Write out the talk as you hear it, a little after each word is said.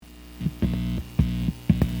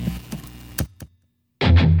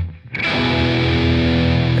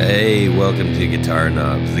Hey, welcome to Guitar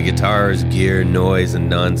Knobs, the guitars, gear, noise, and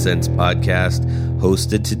nonsense podcast,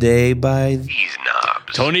 hosted today by these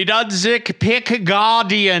knobs. Tony Dudzik, Pick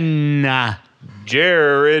Guardian,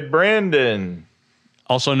 Jared Brandon.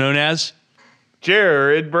 also known as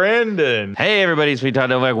Jared Brandon. Hey everybody, it's me, Todd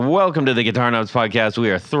Novak. Welcome to the Guitar Knobs podcast.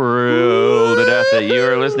 We are thrilled to death that you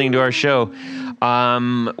are listening to our show.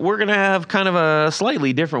 We're going to have kind of a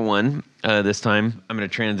slightly different one this time. I'm going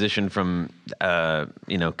to transition from,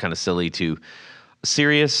 kind of silly to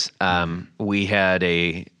serious. We had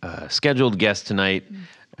a scheduled guest tonight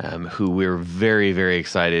who we're very, very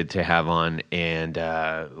excited to have on, and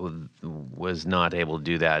was not able to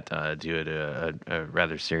do that due to a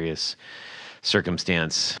rather serious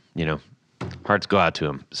circumstance. Hearts go out to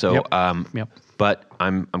him. So, Yep. But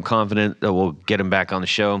I'm confident that we'll get him back on the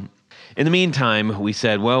show. In the meantime, we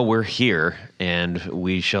said, well, we're here, and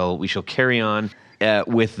we shall carry on.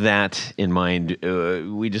 With that in mind,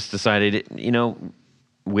 we just decided,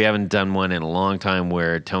 we haven't done one in a long time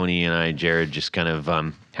where Tony and I, Jared, just kind of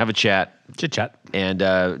have a chat. Chit-Chat.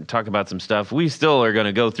 And talk about some stuff. We still are going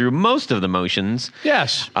to go through most of the motions.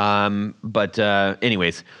 Yes. But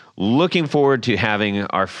anyways, looking forward to having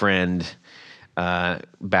our friend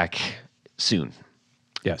back soon.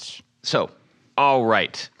 Yes. So, all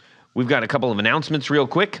right. We've got a couple of announcements real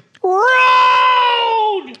quick.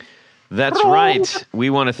 Road! That's right. We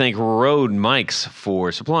want to thank Rode Mics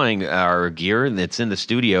for supplying our gear that's in the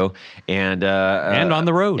studio and on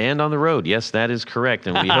the road. And on the road. Yes, that is correct.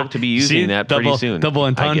 And we hope to be using that pretty soon. Double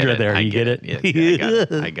entendre there. You get it?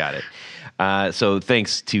 Yeah, I got it. So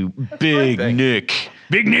thanks to Big Nick.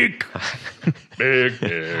 Big Nick. Big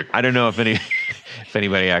Nick. I don't know if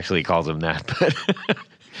anybody actually calls him that, but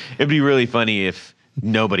it'd be really funny if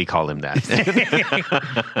nobody called him that.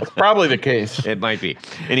 That's probably the case. It might be.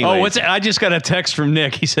 Anyway. I just got a text from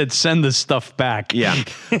Nick. He said, "Send this stuff back." Yeah.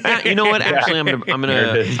 You know what? Actually,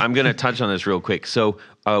 I'm gonna touch on this real quick. So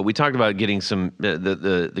we talked about getting some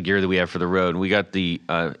the gear that we have for the road. We got the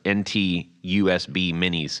NT USB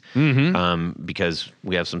minis because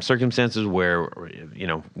we have some circumstances where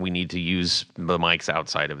we need to use the mics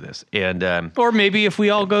outside of this, and Or maybe if we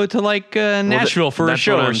all go to Nashville for a that's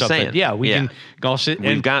show what or I'm something. saying. Yeah, we Yeah. can all sit.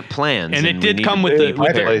 we've got plans. and it we did need come to with be the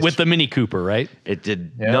prepared. with the Mini Cooper, right? It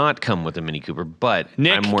did not come with the Mini Cooper, but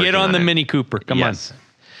Nick, I'm working get on the it. Mini Cooper. Come Yes.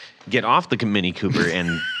 Get off the Mini Cooper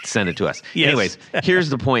and send it to us. Yes. Anyways, here's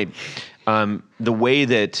the point. The way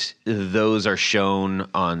that those are shown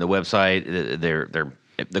on the website, they're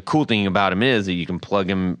the cool thing about them is that you can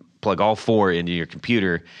plug all four into your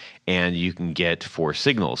computer, and you can get 4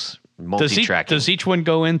 signals. on. Multi-tracking. Does each one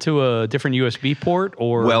go into a different USB port,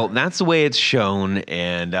 or? Well, that's the way it's shown,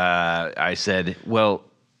 and I said, well,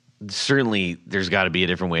 certainly there's got to be a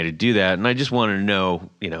different way to do that, and I just wanted to know,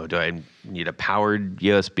 do I need a powered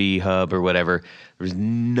USB hub or whatever? There's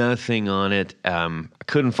nothing on it. I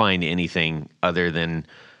couldn't find anything other than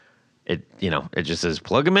it. It just says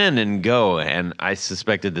plug them in and go, and I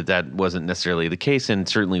suspected that wasn't necessarily the case, and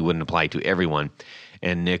certainly wouldn't apply to everyone.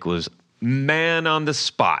 And Nick was man on the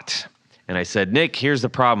spot, and I said, Nick, here's the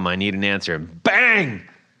problem. I need an answer. Bang!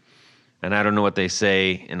 And I don't know what they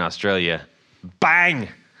say in Australia. Bang!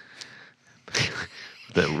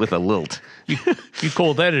 with a lilt. you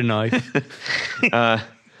call that a knife?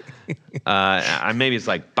 Maybe it's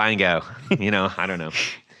like bango. I don't know.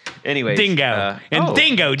 Anyways, Dingo.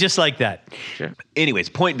 Dingo, just like that. Sure. Anyways,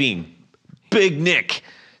 point being, Big Nick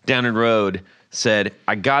down the road said,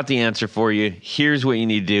 I got the answer for you. Here's what you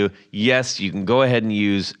need to do. Yes, you can go ahead and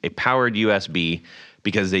use a powered USB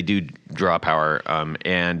because they do draw power.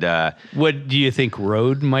 What do you think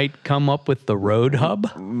Rode might come up with the Rode hub?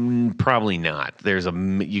 Probably not.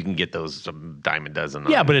 You can get those a dime a dozen.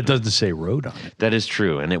 Yeah, but it doesn't say Rode on it. That is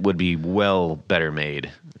true, and it would be well better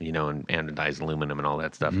made, and anodized aluminum and all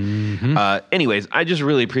that stuff. Anyways, I just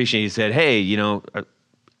really appreciate you said, hey,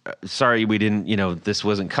 sorry we didn't, this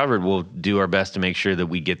wasn't covered. We'll do our best to make sure that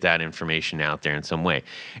we get that information out there in some way.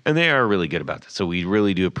 And they are really good about this. So we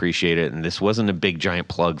really do appreciate it. And this wasn't a big giant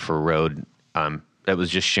plug for Rode. That was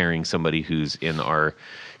just sharing somebody who's in our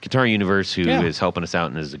guitar universe who is helping us out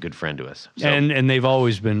and is a good friend to us. So, and they've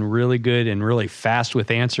always been really good and really fast with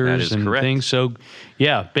answers That is and correct. things. So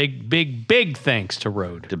yeah, big thanks to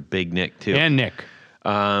Rode. to Big Nick too. And Nick.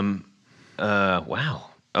 Wow.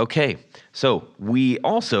 Okay. So we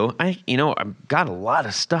also, I've got a lot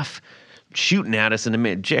of stuff shooting at us in a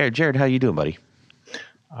minute. Jared, how you doing, buddy?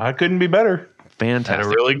 I couldn't be better. Fantastic. Had a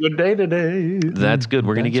really good day today. That's good.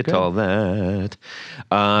 We're going to That's get to good. all that.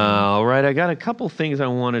 All right. I got a couple things I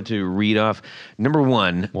wanted to read off. Number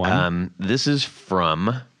one. This is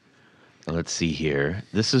from, let's see here.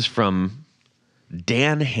 This is from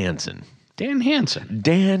Dan Hansen. Dan Hansen.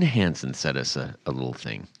 Dan Hansen sent us a little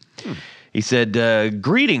thing. He said,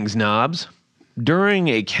 greetings, knobs. During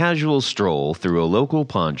a casual stroll through a local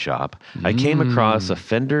pawn shop, I came across a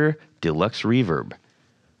Fender Deluxe Reverb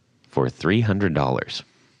for $300.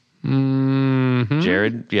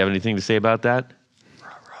 Jared, do you have anything to say about that?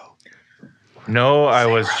 No, I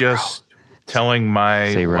was just telling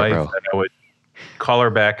my Say wife ruh-roh. that I would call her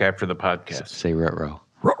back after the podcast. Say ruh-roh.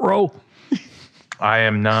 Ruh-roh. I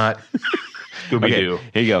am not Scooby-Doo. Okay,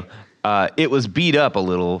 here you go. It was beat up a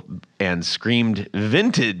little and screamed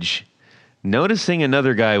vintage. Noticing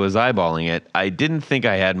another guy was eyeballing it, I didn't think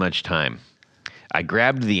I had much time. I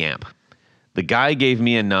grabbed the amp. The guy gave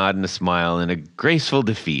me a nod and a smile and a graceful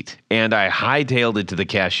defeat, and I hightailed it to the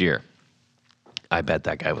cashier. I bet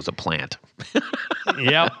that guy was a plant.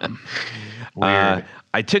 Yep. Weird.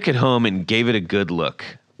 I took it home and gave it a good look.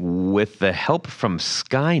 With the help from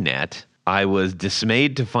Skynet, I was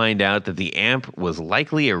dismayed to find out that the amp was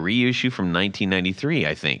likely a reissue from 1993,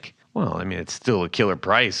 I think. Well, I mean, it's still a killer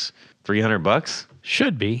price. $300?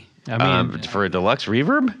 Should be. I mean, For a deluxe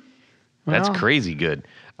reverb? That's Well- crazy good.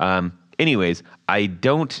 Anyways, I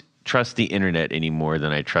don't trust the internet any more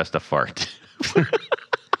than I trust a fart.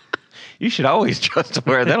 You should always trust a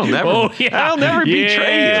fart. That'll never, Oh, yeah. that'll never Yeah,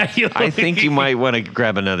 betray you. you'll I think you might want to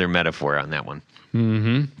grab another metaphor on that one.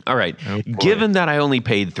 Mm-hmm. All right. Given that I only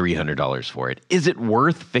paid $300 for it, is it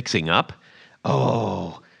worth fixing up?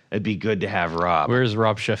 Oh, it'd be good to have Rob. where's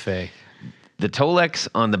Rob Chaffee? The Tolex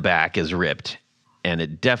on the back is ripped, and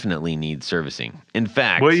it definitely needs servicing. In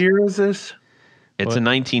fact, What year is this? it's a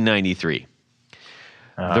 1993.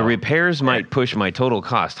 The repairs might push my total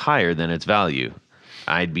cost higher than its value.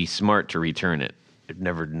 I'd be smart to return it. I'd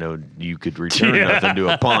never known you could return nothing to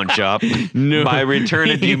a pawn shop. No. By return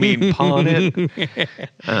it, do you mean pawn it?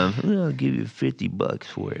 I'll give you $50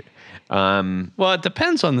 for it. Well, it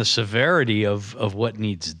depends on the severity of what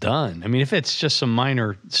needs done. I mean, if it's just some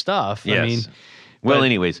minor stuff, Yes. I mean, Well, but-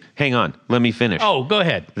 anyways, hang on. Let me finish. oh, go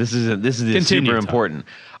ahead. This is Continue, super Tom. important.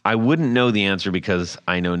 I wouldn't know the answer because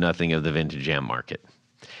I know nothing of the vintage amp market.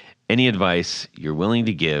 Any advice you're willing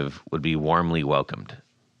to give would be warmly welcomed.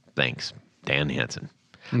 Thanks, Dan Hansen.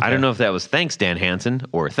 I don't know if that was thanks, Dan Hansen,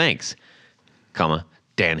 or thanks, comma,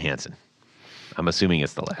 Dan Hansen. I'm assuming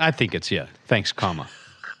it's the last. I think it's, yeah. Thanks, comma.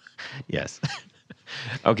 Yes.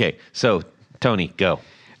 Okay, so Tony, go.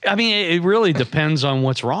 I mean, it really depends on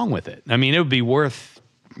what's wrong with it. I mean, it would be worth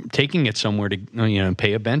taking it somewhere to,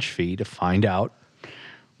 pay a bench fee to find out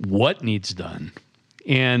what needs done.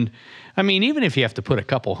 And I mean, even if you have to put a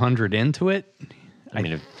couple hundred into it, I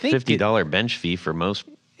mean, a think $50 bench fee for most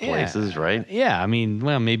places, right? Yeah, I mean,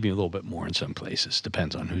 well, maybe a little bit more in some places.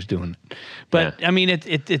 Depends on who's doing it. But Yeah. I mean,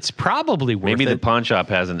 it's probably worth Maybe it. the pawn shop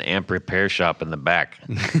has an amp repair shop in the back.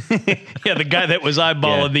 Yeah, the guy that was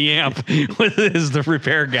eyeballing the amp is the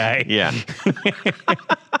repair guy. Yeah.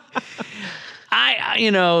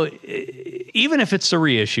 Even if it's the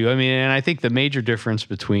reissue, I mean, and I think the major difference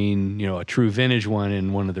between, a true vintage one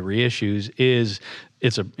and one of the reissues is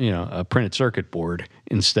it's a printed circuit board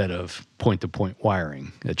instead of point-to-point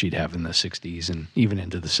wiring that you'd have in the 60s and even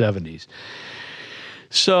into the 70s.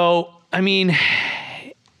 So, I mean,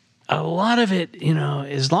 a lot of it,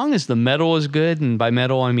 as long as the metal is good, and by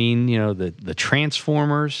metal I mean, the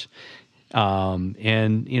transformers, and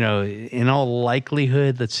in all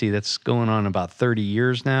likelihood, let's see, that's going on about 30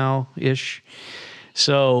 years now ish.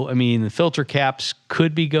 So, I mean, the filter caps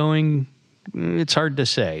could be going. It's hard to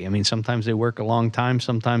say. I mean, sometimes they work a long time,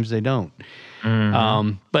 sometimes they don't.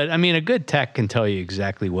 But I mean, a good tech can tell you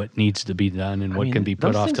exactly what needs to be done and what can be put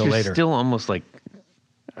those off things till are later. Still almost like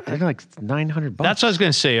they're like $900. That's what I was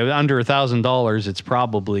going to say. Under $1,000, it's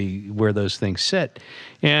probably where those things sit.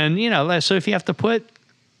 And, so if you have to put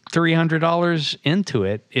 $300 into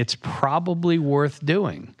it, it's probably worth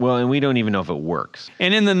doing. Well, and we don't even know if it works.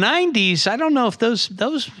 And in the 90s, I don't know if those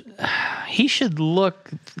he should do a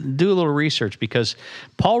little research, because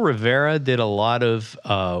Paul Rivera did a lot of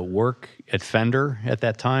work at Fender at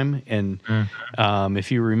that time. And if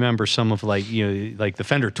you remember some of like the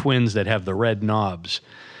Fender Twins that have the red knobs.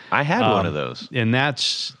 I had one of those. And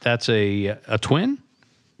that's a twin?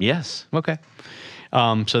 Yes. Okay.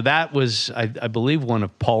 So that was, I believe, one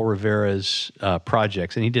of Paul Rivera's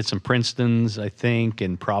projects, and he did some Princetons, I think,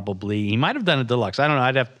 and probably he might have done a deluxe. I don't know.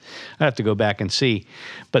 I'd have to go back and see.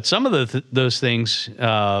 But some of those things,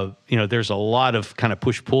 there's a lot of kind of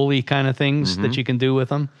push-pulley kind of things that you can do with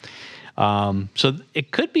them. So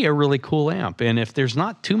it could be a really cool amp, and if there's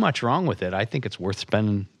not too much wrong with it, I think it's worth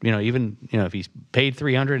spending. Even if he's paid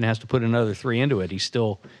 $300 and has to put another $300 into it, he's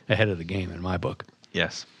still ahead of the game in my book.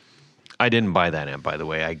 Yes. I didn't buy that amp, by the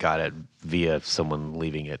way. I got it via someone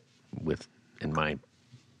leaving it in my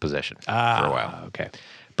possession for a while. Okay.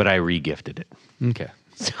 But I re-gifted it. Okay.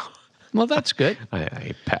 So Well, that's good.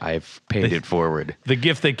 I've paid it forward. The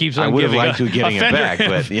gift that keeps on I would have giving. liked to getting it back,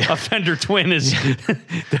 but yeah. A Fender Twin is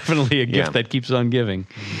definitely a gift that keeps on giving.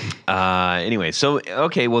 Anyway, so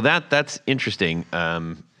okay, well that's interesting.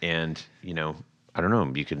 And I don't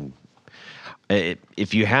know. You can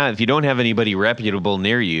if you don't have anybody reputable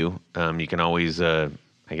near you, you can always I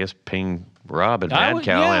guess ping Rob at Mad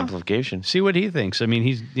Cow Amplification. See what he thinks. I mean,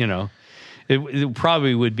 he's it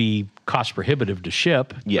probably would be cost prohibitive to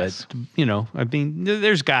ship. Yes. But, I mean,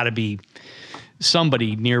 there's got to be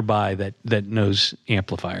somebody nearby that knows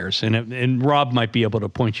amplifiers, and Rob might be able to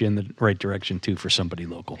point you in the right direction too for somebody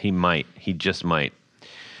local. He might. He just might.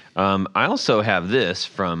 I also have this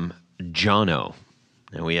from Jono.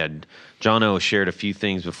 And we had Jono shared a few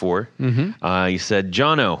things before. Mm-hmm. He said,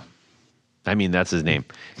 Jono, I mean, that's his name.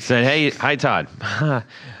 He said, hey, hi, Todd.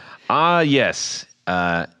 Yes.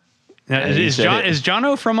 Now, is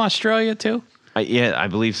Jono from Australia too? Yeah, I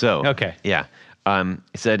believe so. Okay. Yeah.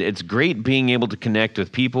 He said, it's great being able to connect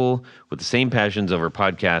with people with the same passions over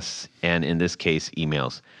podcasts and, in this case,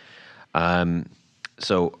 emails.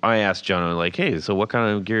 So I asked Jono, like, hey, so what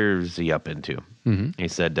kind of gear is he up into? Mm-hmm. He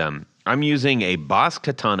said, I'm using a Boss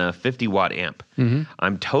Katana 50-watt amp. Mm-hmm.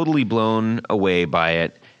 I'm totally blown away by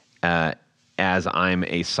it as I'm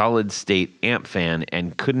a solid-state amp fan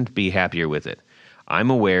and couldn't be happier with it. I'm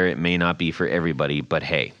aware it may not be for everybody, but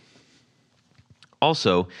hey.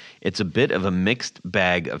 Also, it's a bit of a mixed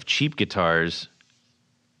bag of cheap guitars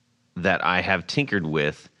that I have tinkered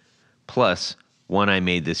with, plus one I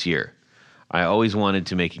made this year. I always wanted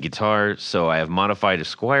to make a guitar, so I have modified a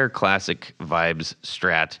Squier Classic Vibes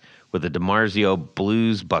Strat with a DiMarzio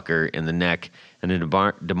Blues Bucker in the neck and a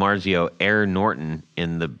DiMarzio Air Norton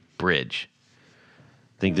in the bridge.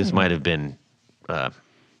 I think this might have been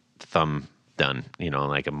thumb done,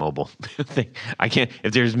 like a mobile thing. I can't,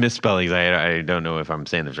 if there's misspellings, I don't know if I'm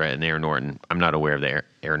saying this right. An Air Norton. I'm not aware of the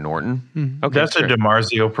Air Norton. Mm-hmm. Okay, that's a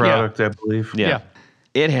DiMarzio product, I believe. Yeah.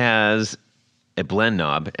 It has a blend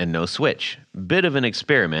knob and no switch. Bit of an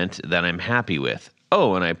experiment that I'm happy with.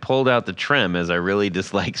 Oh, and I pulled out the trem as I really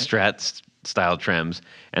dislike Strat style trems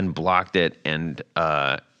and blocked it and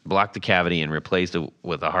blocked the cavity and replaced it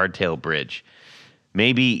with a hardtail bridge.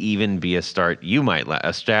 Maybe even be a strat you might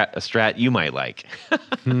like.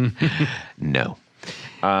 No.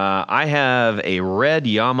 I have a red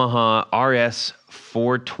Yamaha RS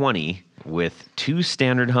 420 with 2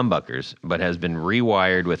 standard humbuckers, but has been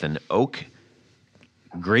rewired with an Oak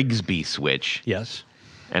Grigsby switch. Yes.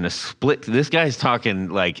 And a split. This guy's talking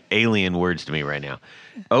like alien words to me right now.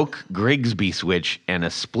 Oak Grigsby switch and a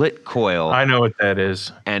split coil. I know what that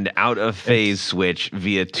is. And out of phase switch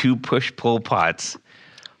via 2 push-pull pots.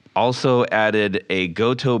 Also added a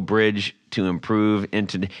Goto bridge to improve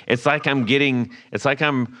into. It's like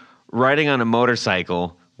I'm riding on a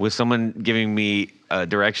motorcycle with someone giving me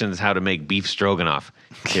directions how to make beef stroganoff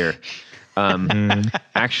here.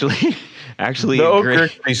 Actually, the Oak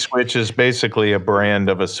Grigsby switch is basically a brand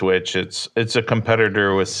of a switch. It's a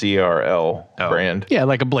competitor with CRL brand. Yeah,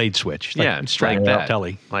 like a blade switch. Like like that.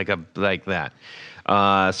 Telly. Like that.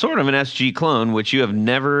 Sort of an SG clone, which you have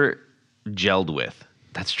never gelled with.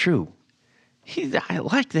 That's true. I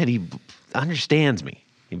like that he understands me.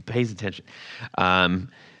 He pays attention.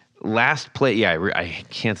 Last play, I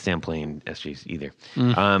can't stand playing SGs either.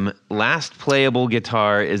 Last playable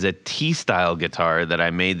guitar is a T-style guitar that I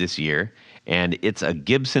made this year, and it's a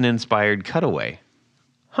Gibson-inspired cutaway.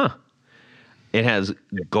 Huh. It has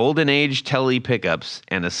Golden Age Telly pickups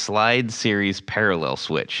and a Slide Series parallel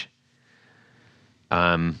switch.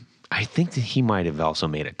 I think that he might have also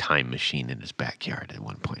made a time machine in his backyard at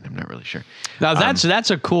one point. I'm not really sure. Now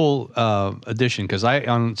that's a cool addition because I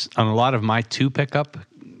on a lot of my 2 pickup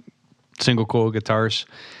single coil guitars,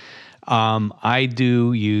 I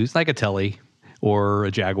do use like a Telly or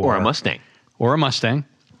a Jaguar or a Mustang or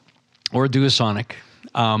a Duasonic.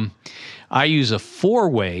 I use a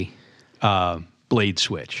 4-way blade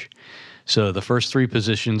switch, so the first 3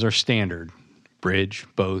 positions are standard, bridge,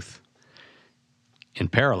 both. In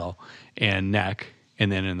parallel and neck, and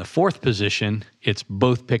then in the 4th position, it's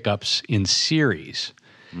both pickups in series.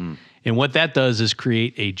 And what that does is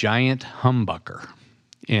create a giant humbucker,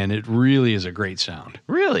 and it really is a great sound.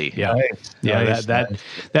 Really? Yeah, Nice. That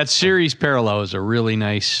series parallel is a really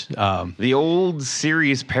nice the old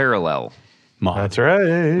series parallel mod. That's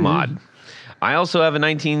right. Mod. I also have a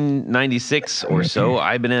 1996 or so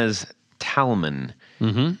Ibanez Talman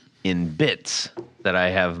in bits that I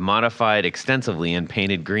have modified extensively and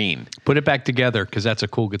painted green. Put it back together because that's a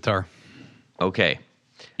cool guitar. Okay.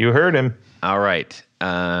 You heard him. All right.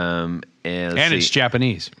 And It's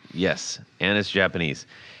Japanese. Yes, and it's Japanese.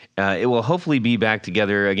 It will hopefully be back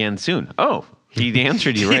together again soon. Oh, he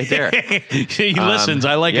answered you right there. He listens.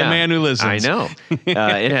 I like a man who listens. I know.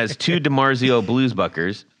 It has 2 DiMarzio Blues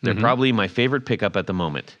Buckers. They're probably my favorite pickup at the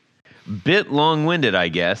moment. Bit long-winded, I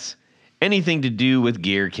guess. Anything to do with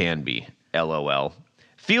gear can be. LOL.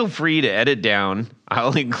 Feel free to edit down.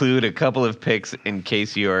 I'll include a couple of pics in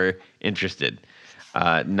case you're interested.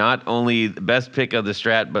 Not only the best pick of the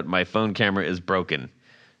Strat, but my phone camera is broken.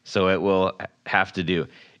 So it will have to do.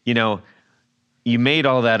 You know, you made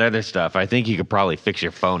all that other stuff. I think you could probably fix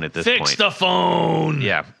your phone at this point. Fix the phone.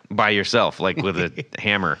 Yeah, by yourself, like with a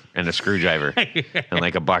hammer and a screwdriver and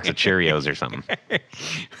like a box of Cheerios or something.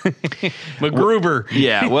 MacGruber.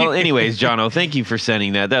 Yeah. Well, anyways, Jono, thank you for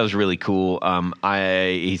sending that. That was really cool.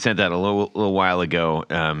 He sent that a little while ago,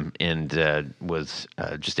 and was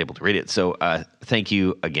just able to read it. So thank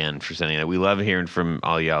you again for sending that. We love hearing from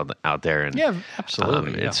all y'all out there. And Yeah,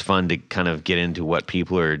 absolutely. it's fun to kind of get into what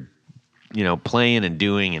people are, playing and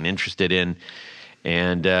doing and interested in.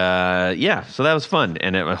 And so that was fun,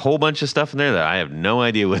 and a whole bunch of stuff in there that I have no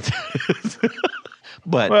idea what that is.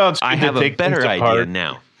 But I have a better idea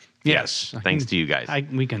now. Yes, Thanks to you guys.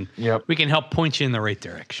 We can help point you in the right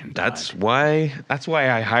direction. That's why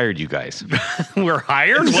I hired you guys. We're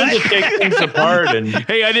hired. To take things apart and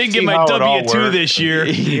Hey, I didn't get see my how it all W-2 works. this year.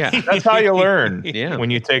 Yeah, That's how you learn. Yeah. When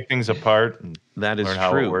you take things apart and that is learn true.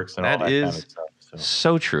 how it works and all That that is kind of stuff.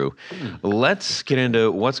 so true. Let's get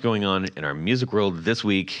into what's going on in our music world this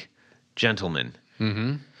week, gentlemen.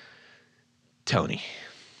 Tony.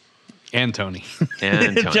 And Tony.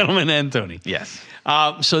 And Tony. Gentlemen and Tony. Yes.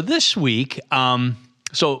 So this week, actually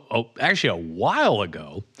a while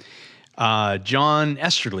ago, John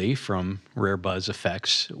Esterly from Rare Buzz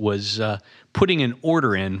Effects was putting an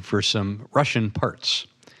order in for some Russian parts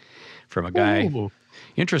from a guy,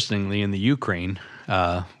 interestingly, in the Ukraine,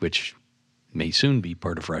 which may soon be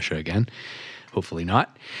part of Russia again. Hopefully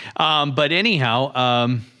not. But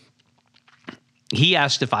anyhow, he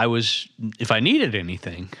asked if I needed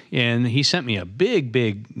anything, and he sent me a big,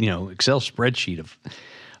 Excel spreadsheet of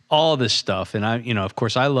all this stuff. And I, of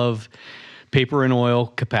course, I love paper and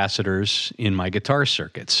oil capacitors in my guitar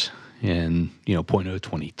circuits, and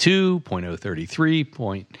 0.022,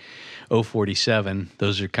 0.033, 0.047.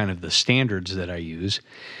 Those are kind of the standards that I use,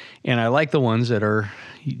 and I like the ones that are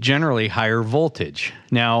generally higher voltage.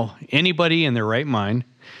 Now, anybody in their right mind,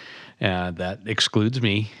 that excludes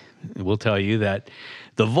me, will tell you that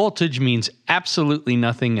the voltage means absolutely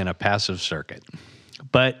nothing in a passive circuit.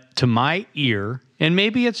 But to my ear, and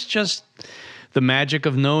maybe it's just the magic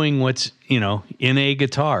of knowing what's, in a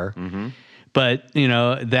guitar, but,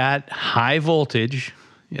 that high voltage,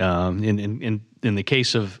 in the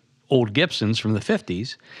case of old Gibsons from the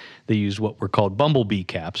 50s, they used what were called bumblebee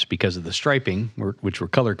caps because of the striping, which were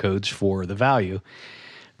color codes for the value.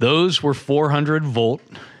 Those were 400 volt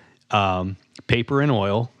paper and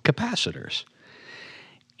oil capacitors.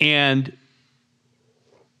 And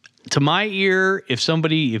to my ear, if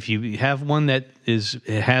you have one that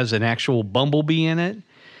has an actual bumblebee in it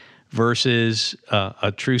versus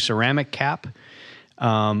a true ceramic cap,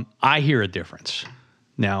 I hear a difference.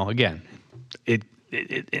 Now, again, it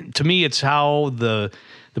to me, it's how the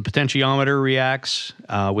potentiometer reacts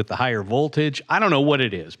with the higher voltage. I don't know what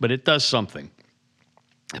it is, but it does something.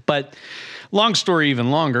 But long story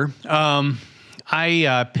even longer,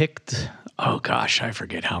 I picked, I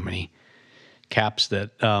forget how many caps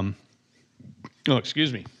that,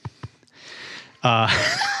 excuse me.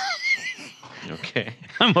 Okay.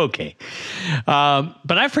 I'm okay.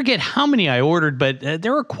 But I forget how many I ordered, but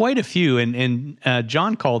there were quite a few. And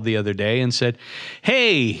John called the other day and said,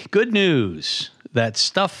 hey, good news. That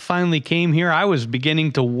stuff finally came here. I was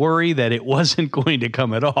beginning to worry that it wasn't going to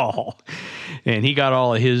come at all. And he got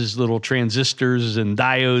all of his little transistors and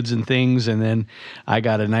diodes and things. And then I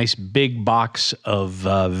got a nice big box of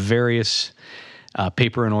various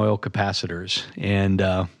paper and oil capacitors.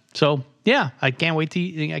 And so, yeah, I can't wait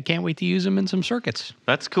to use them in some circuits.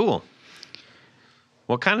 That's cool.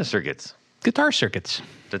 What kind of circuits? Guitar circuits.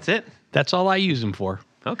 That's it? That's all I use them for.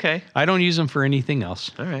 Okay. I don't use them for anything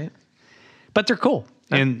else. All right. But they're cool.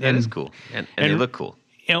 That is cool. And they look cool.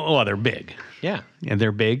 Well, they're big. Yeah. And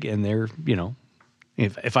they're big, and they're,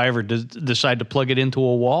 if I ever decide to plug it into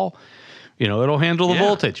a wall, it'll handle the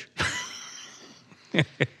voltage.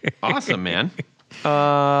 Awesome, man.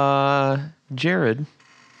 Jared.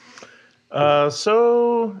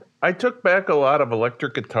 So I took back a lot of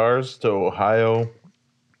electric guitars to Ohio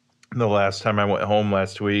the last time I went home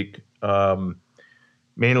last week,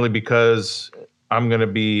 mainly because I'm going to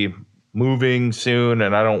be moving soon,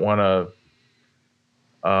 and I don't want to.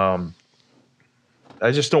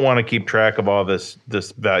 I just don't want to keep track of all this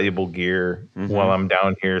valuable gear while I'm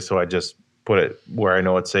down here. So I just put it where I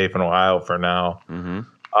know it's safe in Ohio for now.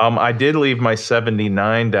 I did leave my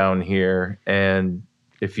 79 down here, and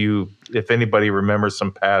if anybody remembers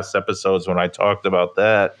some past episodes when I talked about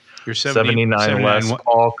that, Your 79 Les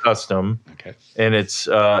Paul Custom, and it's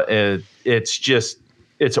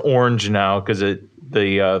orange now because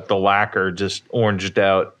the lacquer just oranged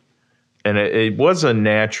out, and it was a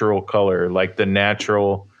natural color, like the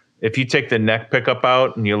natural. If you take the neck pickup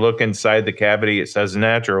out and you look inside the cavity, it says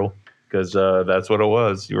natural because that's what it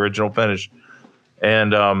was, the original finish.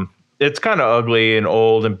 And it's kind of ugly and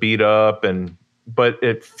old and beat up, but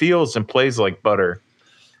it feels and plays like butter.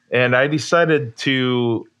 And I decided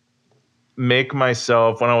to make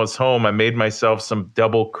myself, when I was home, I made myself some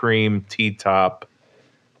double cream T-top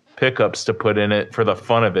pickups to put in it for the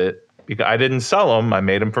fun of it. Because I didn't sell them, I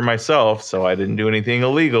made them for myself, so I didn't do anything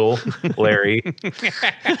illegal, Larry.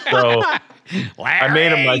 So I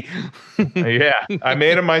made them I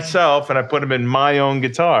made them myself, and I put them in my own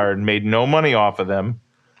guitar and made no money off of them.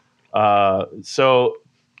 And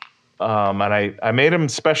I made them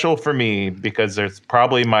special for me because there's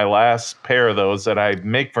probably my last pair of those that I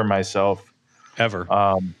make for myself ever.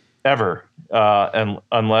 And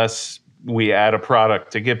unless we add a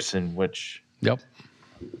product to Gibson, which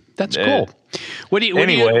that's cool. What do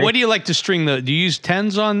you like to string do you use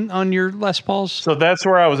 10s on your Les Pauls? So that's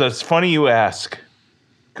where I was. It's funny you ask,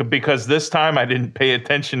 because this time I didn't pay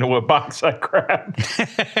attention to what box I grabbed.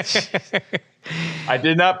 I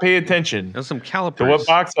did not pay attention There's some calipers. to what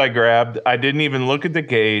box I grabbed. I didn't even look at the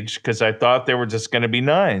gauge because I thought they were just going to be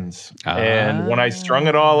 9s. And when I strung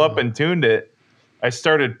it all up and tuned it, I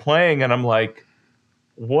started playing, and I'm like,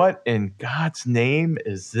 what in God's name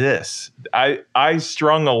is this? I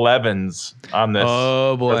strung 11s on this.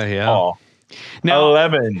 Oh boy, this Paul. Now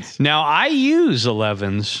 11s. Now I use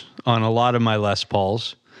 11s on a lot of my Les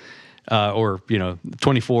Pauls, or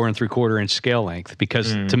 24 and 3/4 inch scale length,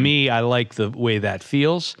 because to me I like the way that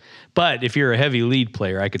feels. But if you're a heavy lead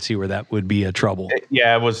player, I could see where that would be a trouble.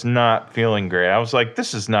 Yeah, I was not feeling great. I was like,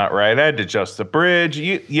 this is not right. I had to adjust the bridge.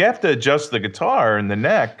 You have to adjust the guitar and the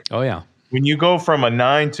neck. Oh yeah. When you go from a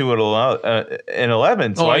 9 to an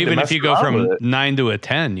 11, so even if you go from 9 to a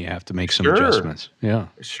 10, you have to make some adjustments. Yeah,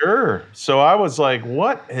 sure. So I was like,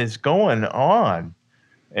 "What is going on?"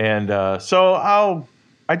 And so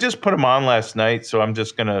I just put them on last night. So I'm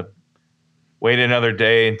just gonna wait another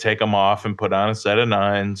day and take them off and put on a set of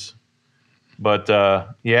 9s. But I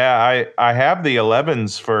have the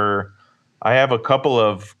 11s I have a couple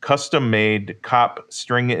of custom-made Kopp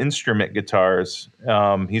string instrument guitars.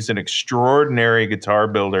 He's an extraordinary guitar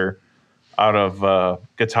builder out of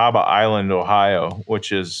Catawba Island, Ohio,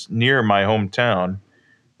 which is near my hometown.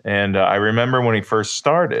 And I remember when he first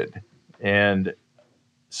started. And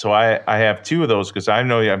so I have 2 of those because I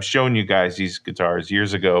know I've shown you guys these guitars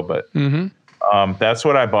years ago, but that's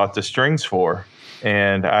what I bought the strings for.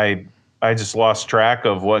 And I just lost track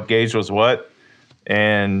of what gauge was what,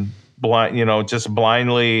 and just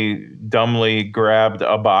blindly, dumbly grabbed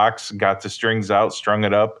a box, got the strings out, strung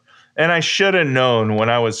it up. And I should have known when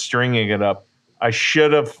I was stringing it up. I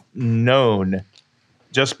should have known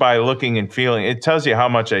just by looking and feeling. It tells you how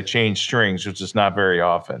much I change strings, which is not very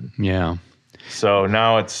often. Yeah. So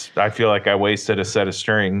now I feel like I wasted a set of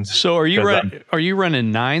strings. So are you running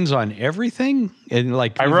 9s on everything? And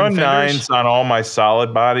I run fenders? 9s on all my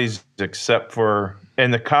solid bodies except for.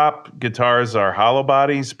 And the Kopp guitars are hollow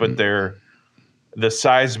bodies, but they're the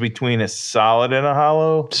size between a solid and a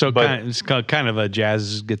hollow. So it's kind of a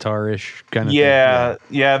jazz guitar-ish kind of thing.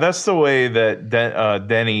 Yeah, that's the way that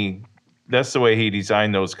Denny, that's the way he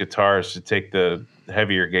designed those guitars, to take the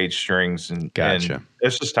heavier gauge strings. Gotcha. And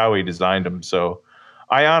that's just how he designed them. So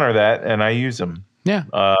I honor that, and I use them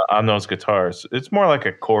on those guitars. It's more like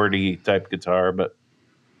a chordy type guitar, but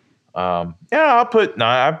I've put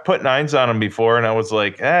 9s on them before, and I was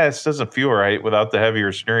like, this doesn't feel right without the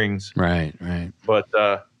heavier strings. Right. But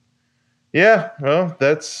well,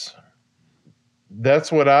 that's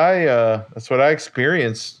what I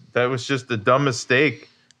experienced. That was just a dumb mistake.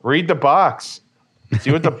 Read the box.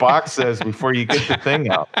 See what the box says before you get the thing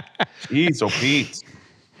out. Jeez, Pete.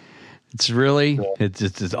 It's really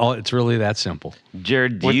it's really that simple.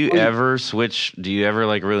 Jared, do you ever switch? Do you ever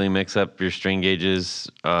really mix up your string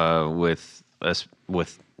gauges with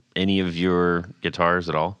any of your guitars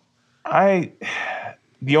at all?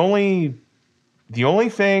 The only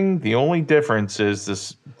difference is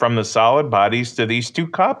this from the solid bodies to these 2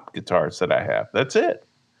 Kopp guitars that I have. That's it,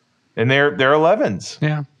 and they're 11s.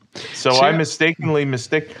 Yeah. So I mistakenly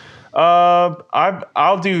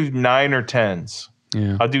I'll do 9 or 10s.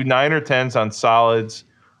 Yeah. I'll do 9 or 10s on solids.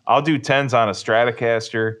 I'll do 10s on a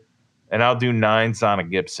Stratocaster, and I'll do 9s on a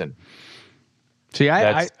Gibson. See, I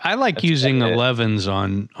That's- like using kinda it. 11s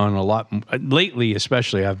on a lot. Lately,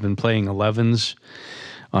 especially, I've been playing 11s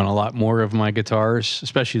on a lot more of my guitars,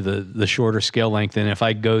 especially the shorter scale length. And if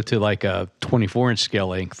I go to like a 24-inch scale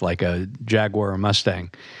length, like a Jaguar or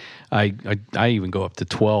Mustang, I even go up to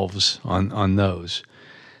 12s on those.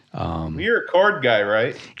 You're a chord guy,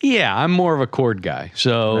 right? Yeah, I'm more of a chord guy.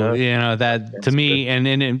 So, that to me, and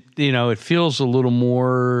then, it feels a little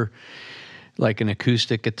more like an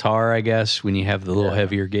acoustic guitar, I guess, when you have the little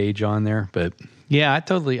heavier gauge on there. But yeah, I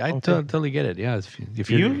totally get it. Yeah. If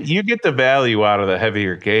you're You get the value out of the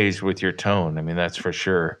heavier gauge with your tone. I mean, that's for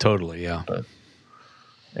sure. totally, yeah.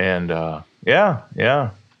 And yeah.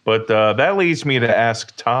 But that leads me to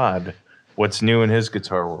ask Todd what's new in his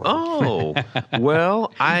guitar world. Oh,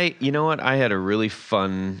 well, you know what? I had a really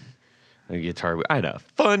fun guitar week. I had a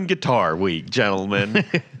fun guitar week, gentlemen.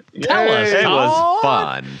 Tell us, It Todd. was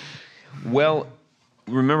fun. Well,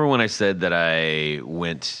 remember when I said that I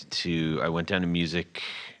went down to music,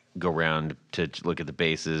 go round to look at the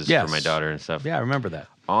basses Yes. for my daughter and stuff. Yeah, I remember that.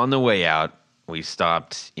 On the way out, we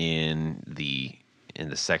stopped in the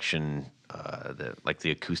section,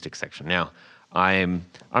 the acoustic section. Now, I'm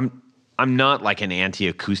not like an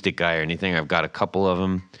anti-acoustic guy or anything. I've got a couple of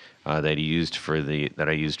them that I used for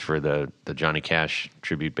the Johnny Cash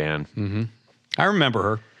tribute band. I remember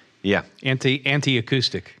her. Yeah,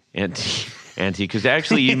 Anti-acoustic. because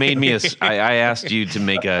actually you made me I asked you to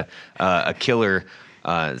make a killer.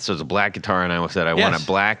 So it's a black guitar, and I said I want Yes. a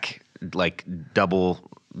black like double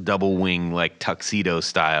wing like tuxedo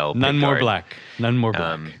style. None more pickguard. black. None more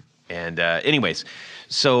black. Anyways,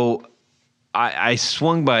 so I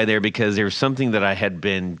swung by there because there was something that I had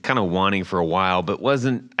been kind of wanting for a while, but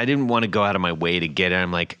I didn't want to go out of my way to get it.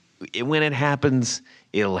 I'm like, when it happens,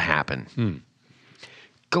 it'll happen.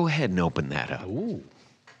 Go ahead and open that up. Ooh.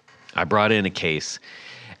 I brought in a case.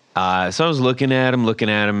 So I was looking at them.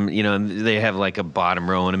 And they have like a bottom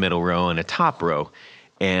row and a middle row and a top row.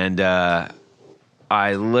 And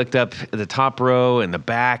I looked up at the top row and the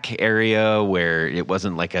back area where it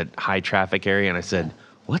wasn't like a high traffic area. And I said,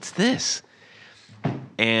 what's this?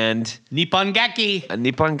 And Nippon Gaki. a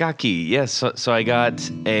Nippon Gaki, yes. So I got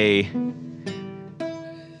a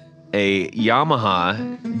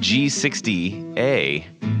Yamaha G60A,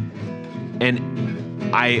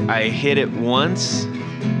 and I hit it once.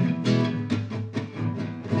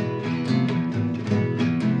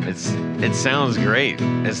 It sounds great.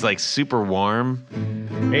 It's like super warm.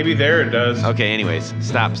 Maybe there it does. Okay, anyways,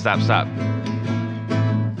 stop.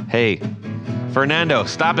 Hey, Fernando,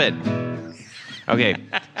 stop it. Okay,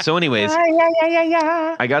 so anyways,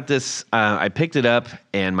 I got this, I picked it up,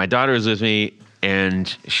 and my daughter was with me, and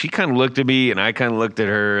she kind of looked at me, and I kind of looked at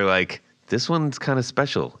her like, this one's kind of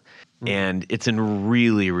special. And it's in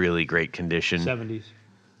really, really great condition. 70s.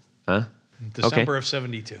 Huh? December of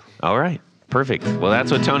 72. All right. Perfect. Well,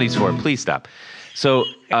 that's what Tony's for. Please stop. So,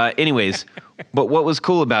 anyways, but what was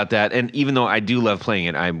cool about that, and even though I do love playing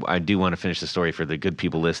it, I do want to finish the story for the good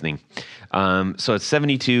people listening. So it's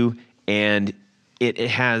 72, and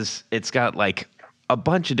it's got like a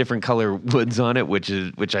bunch of different color woods on it,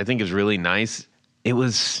 which I think is really nice.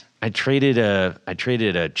 I traded a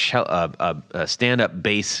stand-up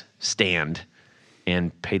bass stand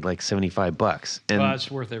and paid like $75. And Well,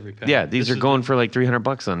 it's worth every penny. yeah, these are going for like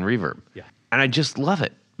 $300 on Reverb. Yeah. And I just love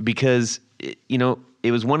it because it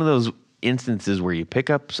was one of those instances where you pick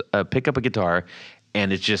up a guitar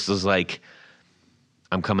and it just was like,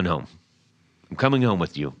 I'm coming home. I'm coming home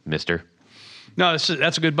with you, mister. No,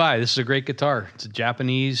 that's a good buy. This is a great guitar. It's a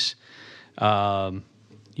Japanese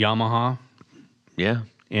Yamaha, Yeah.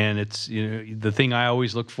 and it's the thing I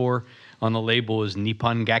always look for on the label is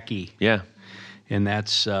Nippon Gaki, Yeah. and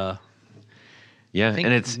that's Yeah. I think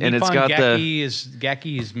And it's Nippon got Gaki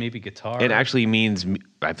is maybe guitar. it actually means,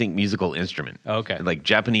 I think, musical instrument. Okay. Like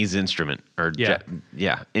Japanese instrument or Yeah.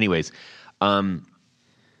 yeah. Anyways,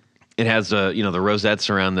 it has the rosettes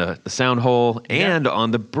around the sound hole and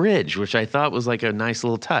on the bridge, which I thought was like a nice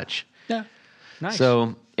little touch. Yeah, nice.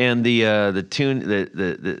 So, and the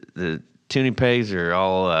tuning pegs are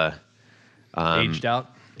all aged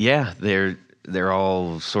out. yeah, they're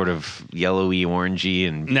all sort of yellowy, orangey,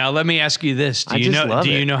 and Now let me ask you this: I just love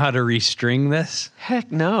Do it. you know how to restring this?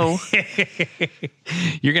 heck no.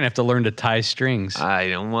 You're gonna have to learn to tie strings. I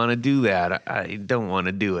don't want to do that. I don't want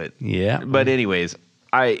to do it. Yeah, But anyways,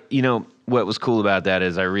 what was cool about that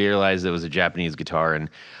is I realized it was a Japanese guitar, and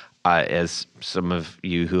as some of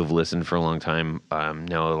you who have listened for a long time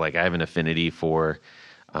know, like I have an affinity for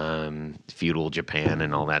feudal Japan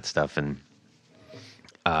and all that stuff. And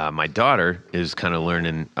my daughter is kind of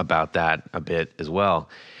learning about that a bit as well.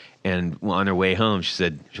 And on her way home, she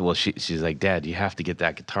said, well, she's like, Dad, you have to get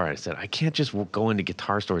that guitar. I said, I can't just go into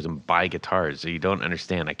guitar stores and buy guitars. So you don't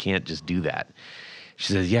understand. I can't just do that.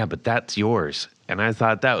 She says, yeah, but that's yours. And I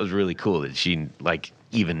thought that was really cool that she like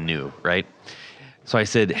even knew, right? So I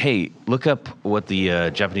said, hey, look up what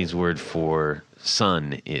the Japanese word for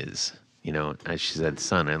sun is. You know, and she said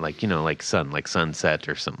sun, and like, you know, like sun, like sunset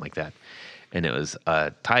or something like that. And it was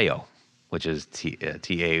taiyo, which is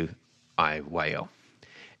Taiyo.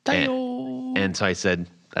 And so I said,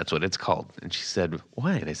 that's what it's called. And she said,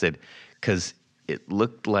 why? And I said, because it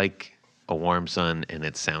looked like a warm sun and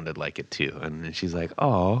it sounded like it too. And then she's like,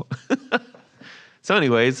 oh. So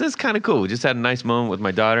anyways, it's kind of cool. We just had a nice moment with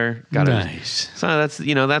my daughter. Nice. So that's,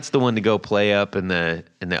 you know, that's the one to go play up in the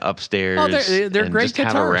upstairs. Oh, they're and great just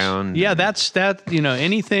guitars. Have around. Yeah, you know,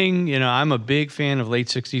 anything, you know, I'm a big fan of late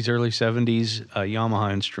 60s, early 70s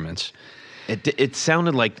Yamaha instruments. It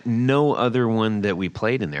sounded like no other one that we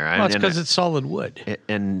played in there. Well, it's because it's solid wood.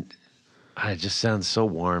 And it just sounds so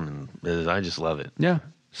warm, and I just love it. Yeah.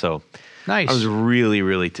 So nice. I was really,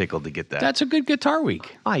 really tickled to get that. That's a good guitar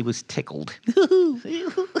week. I was tickled.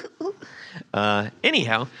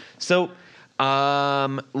 Anyhow, so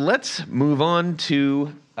let's move on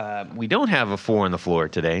to. We don't have a 4 on the floor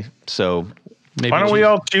today, so Maybe why don't we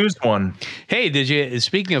all choose one? Hey,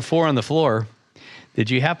 speaking of 4 on the floor, did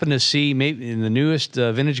you happen to see maybe in the newest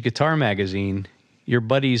Vintage Guitar magazine, your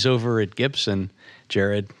buddies over at Gibson,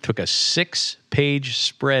 Jared, took a 6-page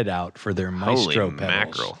spread out for their Maestro Holy pedals.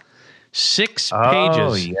 mackerel. 6 Oh,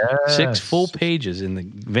 pages, yes. 6 full pages in the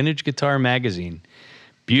Vintage Guitar magazine.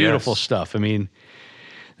 Beautiful Yes. stuff. I mean,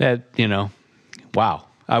 that, you know, wow.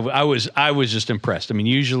 I was just impressed. I mean,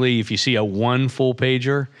 usually if you see a 1 full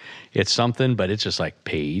pager, it's something, but it's just like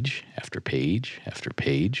page after page after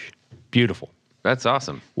page. Beautiful. That's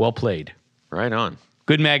awesome. Well played. Right on.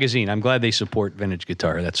 Good magazine. I'm glad they support Vintage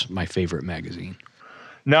Guitar. That's my favorite magazine.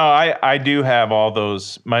 No, I do have all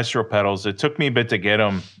those Maestro pedals. It took me a bit to get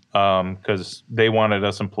them because they wanted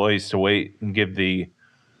us employees to wait and give the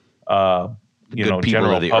Good people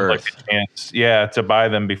general of the public earth. a chance, to buy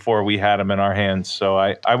them before we had them in our hands. So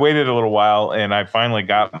I waited a little while and I finally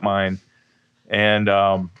got mine.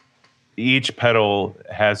 And each pedal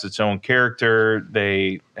has its own character.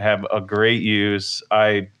 They have a great use.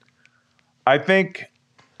 I think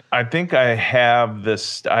I have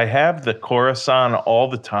this. I have the chorus on all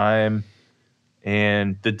the time,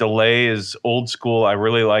 and the delay is old school. I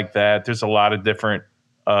really like that. There's a lot of different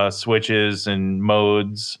switches and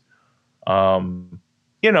modes. I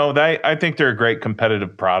think they're a great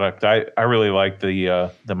competitive product. I really like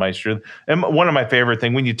the Maestro. And one of my favorite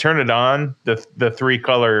thing when you turn it on, the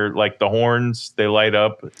 3-color, like the horns, they light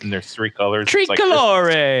up, and there's 3 colors. It's like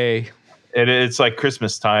Tricolore. it's like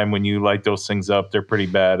Christmas time when you light those things up. They're pretty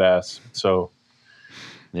badass. So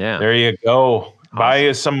Yeah. there you go. Buy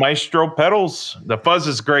you some Maestro pedals. The fuzz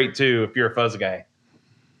is great too if you're a fuzz guy.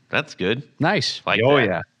 That's good. Nice. Like Oh that.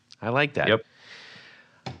 yeah. I like that. Yep.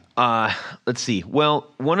 Let's see.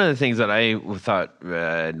 Well, one of the things that I thought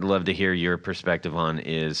I'd love to hear your perspective on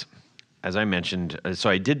is, as I mentioned,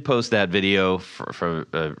 so I did post that video for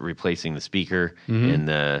replacing the speaker in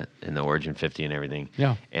the Origin 50 and everything.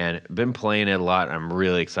 Yeah. And been playing it a lot. I'm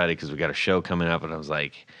really excited because we got a show coming up, and I was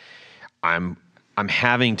like, I'm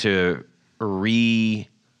having to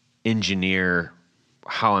re-engineer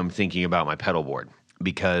how I'm thinking about my pedal board,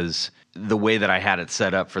 because the way that I had it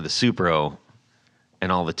set up for the Supro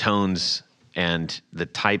and all the tones and the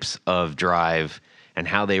types of drive and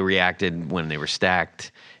how they reacted when they were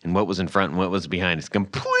stacked and what was in front and what was behind is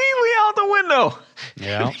completely out the window.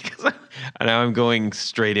 Yeah. And now I'm going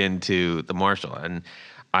straight into the Marshall. And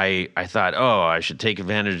I thought, I should take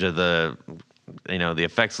advantage of the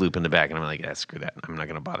effects loop in the back. And I'm like, screw that. I'm not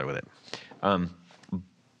going to bother with it.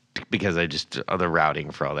 Because the routing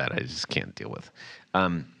for all that, I just can't deal with.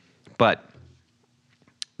 But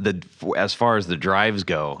as far as the drives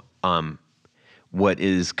go, what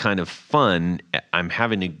is kind of fun, I'm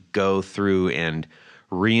having to go through and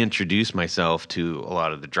reintroduce myself to a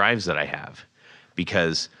lot of the drives that I have,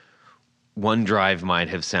 because one drive might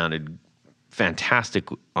have sounded fantastic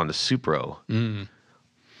on the Supro.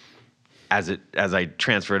 As I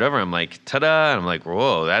transfer it over, I'm like, ta-da! And I'm like,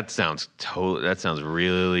 whoa, that sounds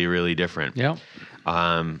really, really different. Yeah.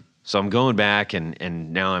 So I'm going back,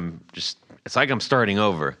 and now it's like I'm starting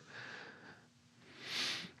over.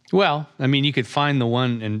 Well, I mean, you could find the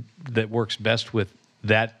one that works best with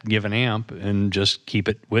that given amp and just keep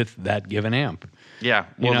it with that given amp. Yeah.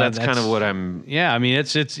 You Well, know, that's kind of what I'm. Yeah, I mean,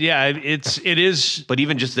 it is. But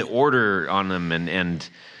even just the order on them and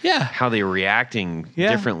Yeah. how they're reacting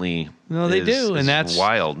differently. No, they do, and that's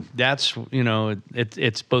wild. That's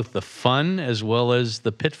it's both the fun as well as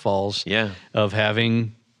the pitfalls. Yeah. Of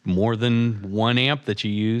having more than one amp that you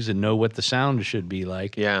use and know what the sound should be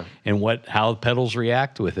like. Yeah. And how pedals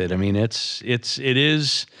react with it. I mean, you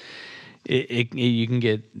can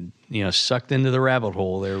get sucked into the rabbit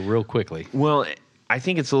hole there real quickly. Well, I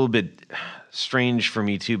think it's a little bit strange for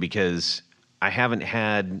me too because I haven't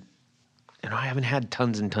had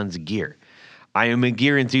tons and tons of gear. I am a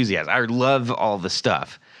gear enthusiast. I love all the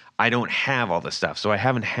stuff. I don't have all the stuff, so I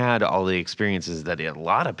haven't had all the experiences that a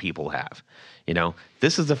lot of people have.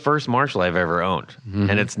 This is the first Marshall I've ever owned,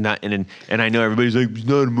 and it's not. And I know everybody's like, "It's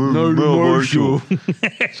not a Marshall."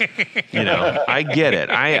 I get it.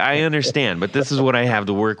 I understand, but this is what I have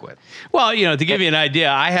to work with. Well, to give you an idea,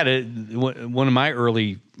 I had one of my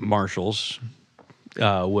early Marshalls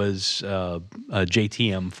was a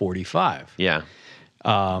JTM 45. Yeah.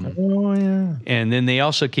 And then they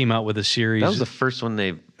also came out with a series. That was the first one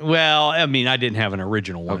they. Well, I mean, I didn't have an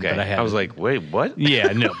original one, Okay. but I had. I was like, wait, what? Yeah,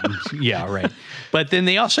 no, yeah, right. But then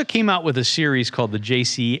they also came out with a series called the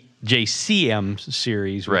JCM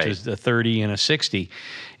series, which Right. is the 30 and a 60,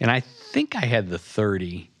 and I think I had the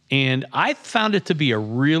 30, and I found it to be a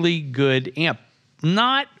really good amp.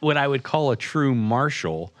 Not what I would call a true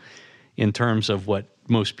Marshall in terms of what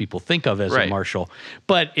most people think of as Right. a Marshall,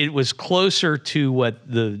 but it was closer to what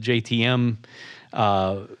the JTM,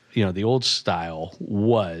 the old style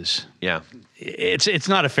was. Yeah. It's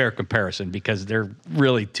not a fair comparison because they're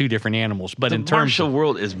really two different animals. But The in terms Marshall of,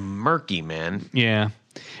 world is murky, man. yeah,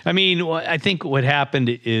 I mean, I think what happened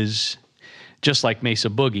is just like Mesa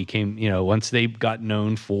Boogie came, once they got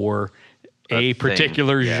known for a thing,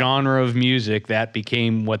 particular yeah. genre of music, that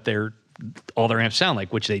became what all their amps sound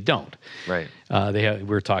like, which they don't. Right. We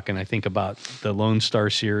were talking, I think, about the Lone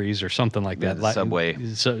Star series or something like that. the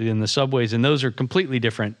Subway. So in the Subways, and those are completely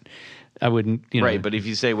different. I wouldn't, Right, but if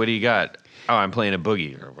you say, what do you got? Oh, I'm playing a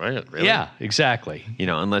boogie. Really? yeah, exactly.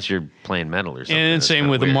 Unless you're playing metal or something. And That's same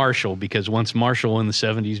kinda with the weird. Marshall, because once Marshall in the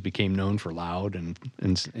 70s became known for loud and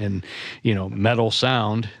metal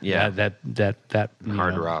sound, Yeah. that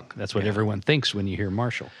Hard rock. That's what everyone thinks when you hear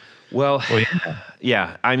Marshall. Well,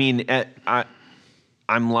 yeah. I mean,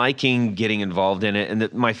 I'm liking getting involved in it. And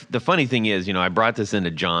the funny thing is, I brought this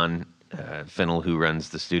into John Fennell, who runs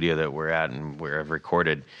the studio that we're at and where I've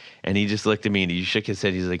recorded. And he just looked at me and he shook his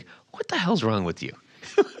head. He's like, "What the hell's wrong with you?"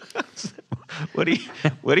 What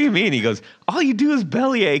do you mean? He goes, "All you do is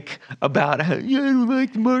bellyache about how you don't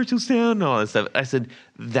like the Marshall sound and all that stuff." I said,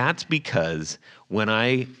 "That's because when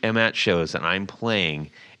I am at shows and I'm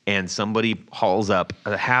playing and somebody hauls up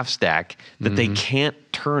a half stack that they can't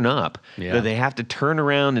turn up, Yeah. that they have to turn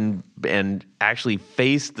around and actually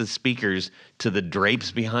face the speakers to the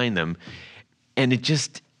drapes behind them, and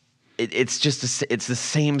it's the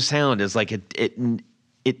same sound as like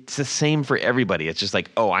it's the same for everybody. It's just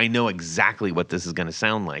like, oh, I know exactly what this is going to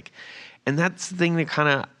sound like. And that's the thing that kind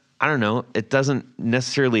of, I don't know, it doesn't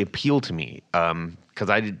necessarily appeal to me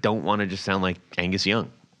because I don't want to just sound like Angus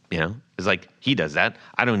Young. It's like he does that.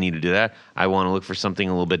 I don't need to do that. I want to look for something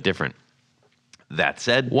a little bit different. That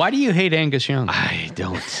said, Why do you hate Angus Young? I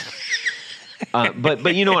don't.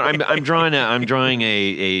 But you know what? I'm drawing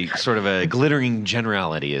a sort of a glittering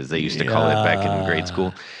generality, as they used to call it back in grade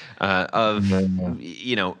school. I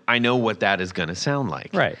know what that is going to sound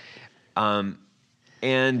like, Right.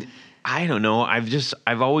 and I don't know.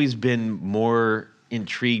 I've always been more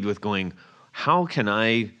intrigued with going, how can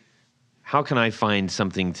I find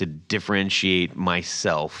something to differentiate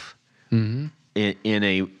myself in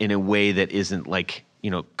a way that isn't like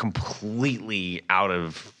completely out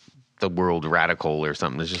of the world radical or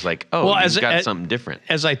something. It's just like, you've got something different.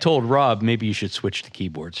 As I told Rob, maybe you should switch to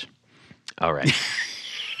keyboards. All right.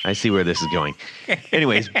 I see where this is going.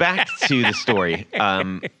 Anyways, back to the story.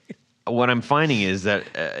 What I'm finding is that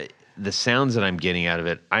the sounds that I'm getting out of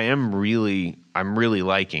it, I'm really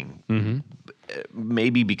liking. Mm-hmm.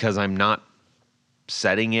 Maybe because I'm not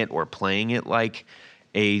setting it or playing it like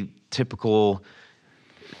a typical,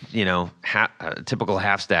 typical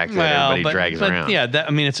half stack that everybody drags around. Yeah,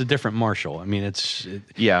 it's a different Marshall. I mean,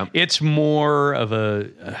 it's more of a,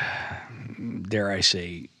 dare I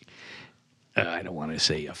say, I don't want to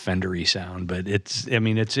say a Fender-y sound, but it's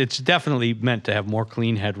definitely meant to have more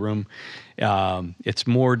clean headroom. It's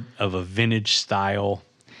more of a vintage style.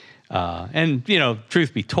 And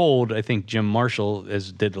truth be told, I think Jim Marshall,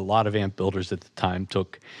 as did a lot of amp builders at the time,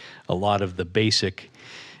 took a lot of the basic,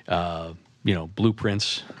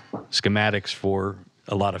 blueprints, schematics for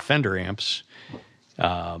a lot of Fender amps,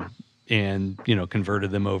 and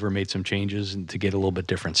converted them over, made some changes, and to get a little bit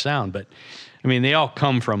different sound. But I mean, they all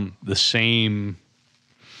come from the same,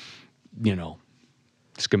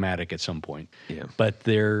 schematic at some point. Yeah. But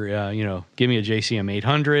they're, give me a JCM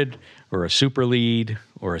 800 or a super lead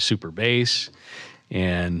or a super bass,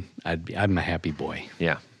 and I'm a happy boy.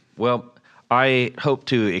 Yeah. Well, I hope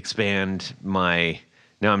to expand my.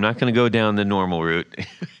 Now, I'm not going to go down the normal route,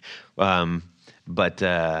 but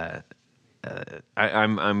I'm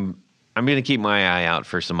going to keep my eye out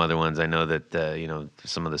for some other ones. I know that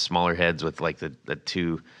some of the smaller heads with like the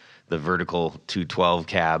vertical 212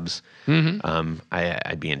 cabs. Mm-hmm.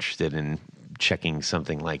 I'd be interested in checking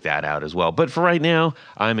something like that out as well. But for right now,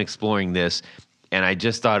 I'm exploring this, and I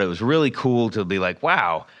just thought it was really cool to be like,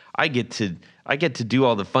 wow, I get to do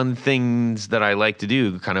all the fun things that I like to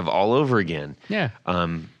do kind of all over again. Yeah.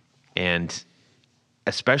 And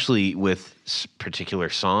especially with particular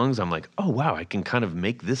songs, I'm like, oh, wow, I can kind of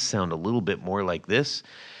make this sound a little bit more like this,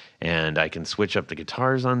 and I can switch up the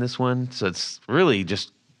guitars on this one. So it's really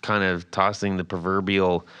just kind of tossing the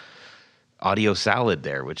proverbial audio salad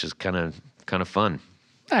there, which is kind of fun.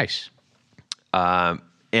 Nice.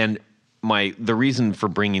 And the reason for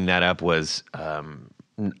bringing that up was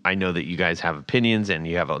I know that you guys have opinions and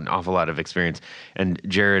you have an awful lot of experience, and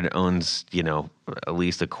Jared owns, at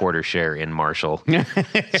least a quarter share in Marshall.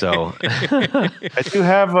 So I do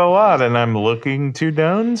have a lot, and I'm looking to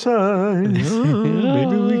downsize.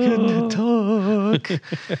 Maybe we could talk.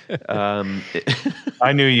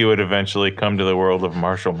 I knew you would eventually come to the world of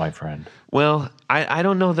Marshall, my friend. Well, I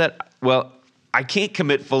don't know that. Well, I can't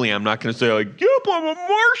commit fully. I'm not going to say like, yep, I'm a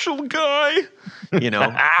Marshall guy,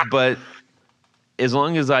 but as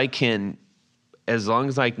long as I can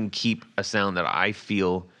keep a sound that I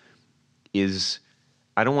feel is,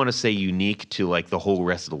 I don't want to say unique to like the whole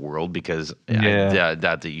rest of the world, because I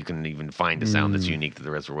doubt that you can even find a sound that's unique to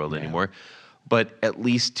the rest of the world anymore. But at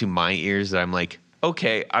least to my ears, that I'm like,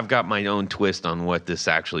 okay, I've got my own twist on what this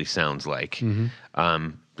actually sounds like. Mm-hmm.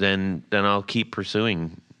 Then I'll keep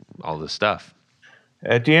pursuing all this stuff.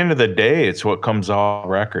 At the end of the day, it's what comes off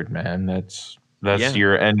record, man. That's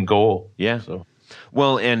your end goal. Yeah. So.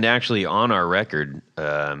 Well, and actually on our record,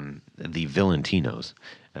 the Valentinos,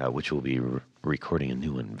 which we'll be recording a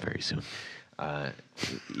new one very soon.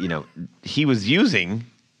 He was using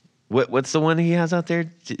what's the one he has out there?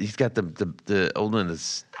 He's got the old one. The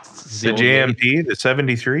JMT, the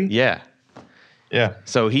 73. Yeah.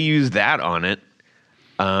 So he used that on it,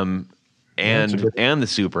 and the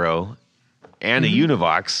Supro, and a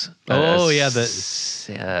Univox. The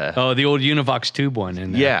old Univox tube one.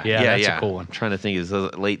 That's a cool one. I'm trying to think, is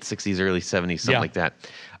the late 60s, early 70s, something like that,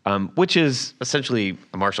 which is essentially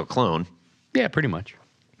a Marshall clone. Yeah, pretty much.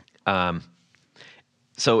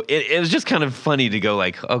 So it was just kind of funny to go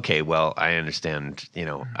like, okay, well, I understand.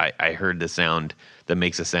 I heard the sound that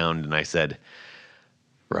makes a sound, and I said,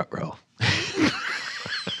 ruh-roh.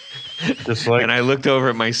 Just like, and I looked over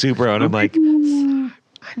at my Supro, and I'm like,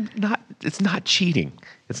 it's not cheating.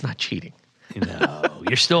 It's not cheating. No,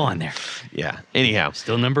 you're still on there. Yeah. Anyhow,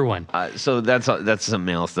 still number one. So that's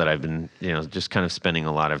something else that I've been, just kind of spending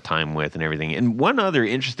a lot of time with and everything. And one other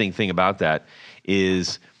interesting thing about that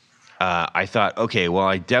is, I thought, okay, well,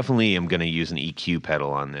 I definitely am going to use an EQ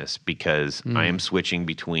pedal on this, because I am switching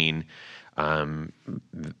between the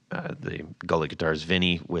Gully Guitars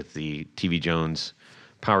Vinny with the TV Jones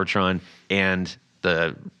Powertron and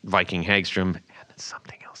the Viking Hagstrom, and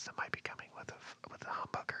something else that might be coming with the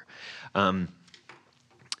humbucker.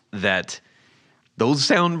 That those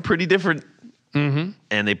sound pretty different, and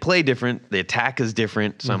they play different. The attack is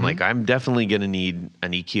different. So I'm like, I'm definitely going to need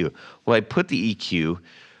an EQ. Well, I put the EQ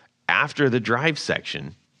after the drive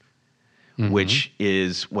section, which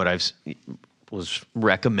is what was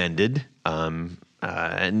recommended.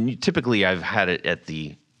 And typically I've had it at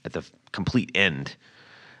the complete end.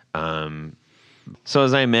 So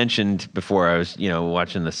as I mentioned before, I was,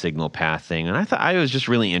 watching the Signal Path thing, and I thought I was just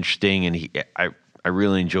really interesting, and I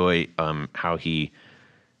really enjoy how he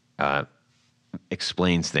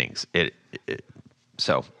explains things.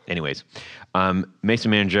 So, anyways,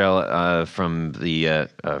 Mason Mandrell from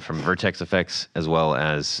Vertex Effects, as well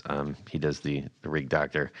as he does the Rig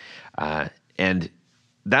Doctor, and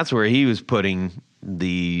that's where he was putting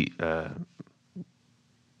the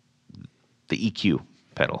EQ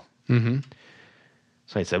pedal. Mm-hmm.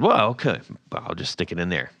 So I said, well, okay, I'll just stick it in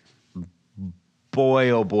there. Boy,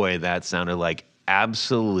 oh boy, that sounded like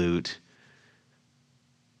absolute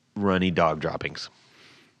runny dog droppings.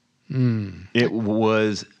 It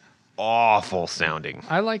was awful sounding.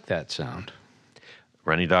 I like that sound.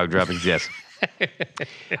 Runny dog droppings, yes.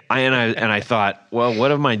 I thought, well,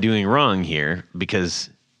 what am I doing wrong here? Because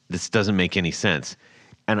this doesn't make any sense.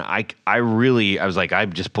 And I was like, I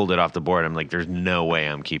just pulled it off the board. I'm like, there's no way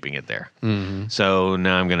I'm keeping it there. Mm-hmm. So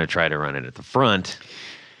now I'm going to try to run it at the front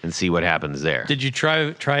and see what happens there. Did you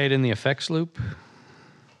try it in the effects loop?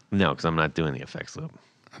 No, because I'm not doing the effects loop.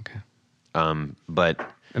 Okay. But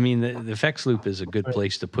I mean, the effects loop is a good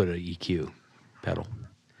place to put an EQ pedal.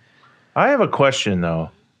 I have a question though.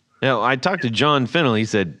 no, I talked to John Fennell. He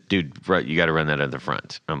said, dude, right, you got to run that at the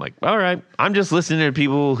front. I'm like, all right. I'm just listening to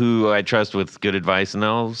people who I trust with good advice, and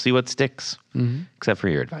I'll see what sticks. Mm-hmm. Except for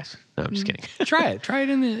your advice. No, I'm just kidding. Try it. Try it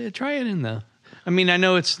in the. I mean, I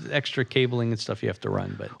know it's extra cabling and stuff you have to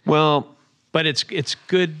run, but it's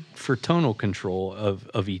good for tonal control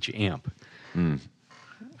of each amp.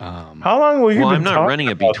 How long will you? Well, been I'm not talking running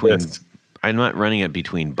it about between. this? I'm not running it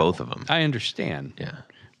between both of them. I understand. Yeah.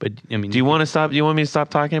 But I mean, Do you want to stop? Do you want me to stop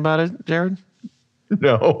talking about it, Jared?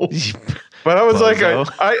 No. But I was like,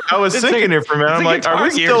 Bozo. I was thinking it for a minute. I'm like, are we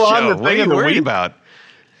still on the What are thing you of the worried week? about?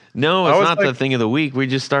 No, I it's was not the like- thing of the week. We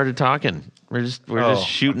just started talking. We're just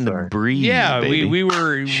shooting the sorry. breeze. yeah, baby. we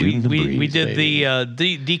were Shooting the we breeze, did baby.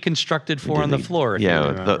 the deconstructed four on the floor. if you Yeah,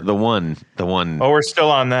 remember. the one. Oh, we're still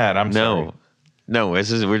on that. I'm sorry. No.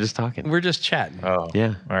 We're just talking. We're just chatting, Oh,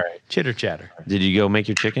 Yeah. All right. chitter chatter. Did you go make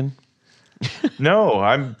your chicken? No,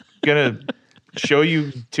 I'm gonna show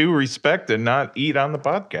you two respect and not eat on the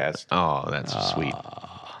podcast. Oh, that's sweet.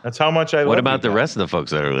 That's how much I love What you about the guys. rest of the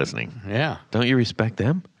folks that are listening? Yeah. Don't you respect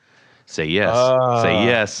them? Say yes. Say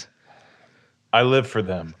yes. I live for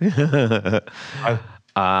them.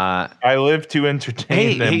 I live to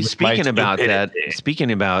entertain them. Hey, with speaking my about that, stupidity.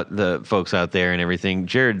 speaking about the folks out there and everything,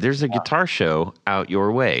 Jared, there's a guitar show out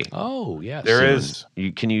your way. Oh yes. There soon. is.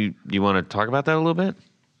 You want to talk about that a little bit?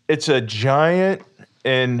 It's a giant,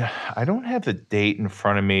 and I don't have the date in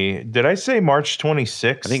front of me. Did I say March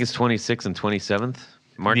 26th? I think it's 26th and 27th.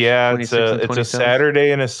 March. Yeah, 26th and it's a 27th?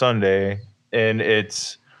 Saturday and a Sunday, and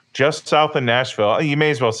it's just south of Nashville. You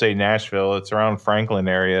may as well say Nashville. It's around Franklin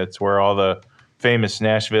area. It's where all the famous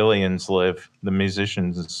Nashvillians live, the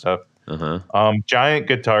musicians and stuff. Giant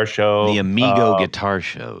guitar show. The Amigo guitar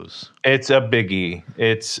shows. It's a biggie.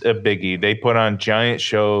 It's a biggie. They put on giant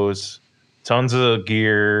shows, tons of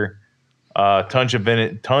gear,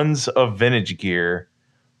 tons of vintage gear,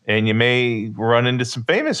 and you may run into some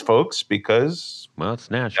famous folks because Well, it's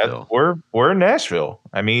Nashville. we're in Nashville.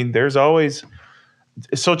 I mean, there's always.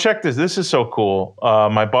 So check this. This is so cool.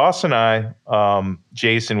 My boss and I,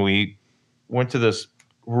 Jason, we went to this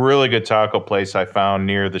really good taco place I found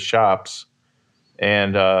near the shops,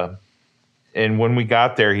 and when we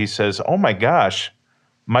got there, he says, "Oh my gosh,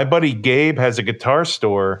 my buddy Gabe has a guitar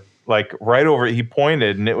store like right over." He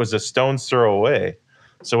pointed, and it was a stone's throw away.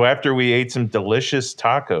 So after we ate some delicious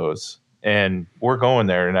tacos, and we're going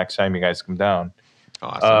there the next time you guys come down,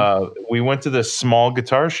 Awesome. we went to this small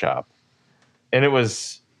guitar shop, and it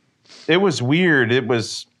was weird. It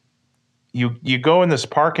was you go in this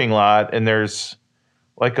parking lot, and there's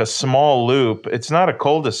like a small loop. It's not a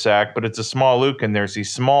cul-de-sac, but it's a small loop, and there's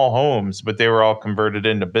these small homes, but they were all converted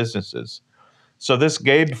into businesses. So this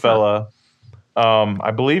Gabe fella,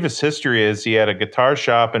 I believe his history is he had a guitar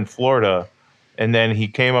shop in Florida, and then he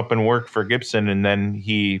came up and worked for Gibson, and then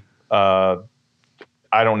he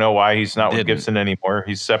I don't know why he's not with Gibson anymore.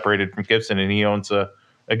 He's separated from Gibson, and he owns a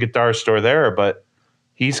guitar store there, but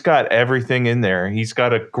he's got everything in there. He's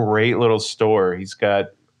got a great little store. He's got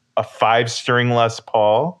a 5-string Les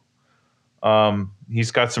Paul.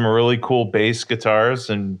 He's got some really cool bass guitars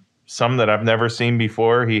and some that I've never seen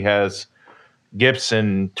before. He has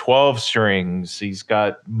Gibson 12 strings. He's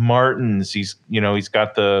got Martins. He's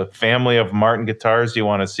got the family of Martin guitars you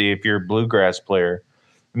want to see if you're a bluegrass player.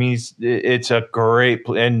 I mean, it's a great,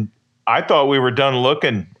 and I thought we were done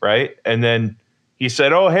looking, right? And then he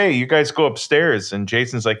said, "Oh, hey, you guys go upstairs." And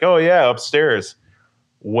Jason's like, "Oh yeah, upstairs.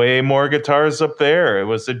 Way more guitars up there. It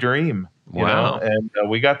was a dream." You Wow. know? And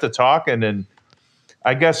we got to talking, and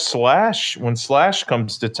I guess when Slash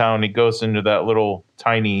comes to town, he goes into that little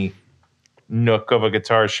tiny nook of a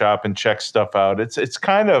guitar shop and checks stuff out. It's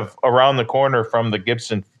kind of around the corner from the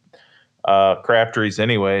Gibson crafteries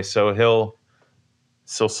anyway, so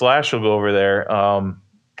Slash will go over there.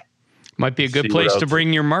 Might be a good See what place to else-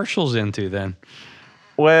 bring your Marshalls into then.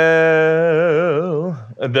 Well,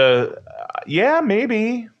 yeah,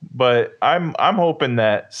 maybe, but I'm hoping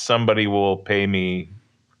that somebody will pay me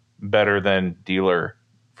better than dealer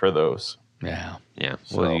for those. Yeah. Yeah.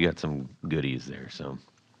 Well, So- you got some goodies there, so.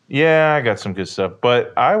 Yeah, I got some good stuff,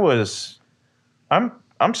 but I'm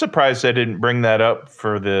surprised I didn't bring that up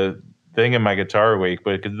for the thing in my guitar week,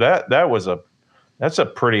 but 'cause that That's a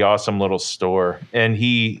pretty awesome little store. And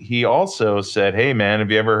he also said, "Hey man, have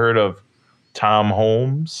you ever heard of Tom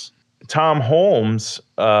Holmes?" Tom Holmes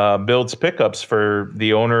builds pickups for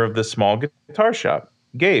the owner of the small guitar shop,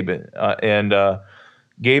 Gabe. And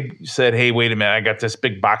Gabe said, "Hey, wait a minute, I got this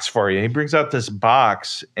big box for you." He brings out this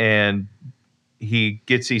box and he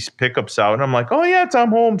gets these pickups out, and I'm like, "Oh yeah, Tom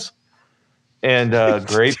Holmes." And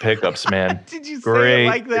great pickups, man. Did you Great say it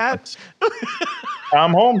like that?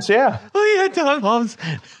 Tom Holmes, yeah. Oh yeah, Tom Holmes.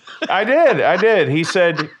 I did. He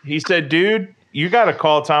said, "Dude, you got to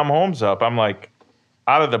call Tom Holmes up." I'm like,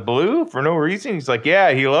 out of the blue for no reason. He's like,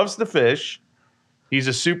 "Yeah, he loves to fish. He's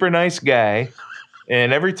a super nice guy.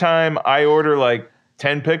 And every time I order like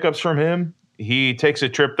 10 pickups from him, he takes a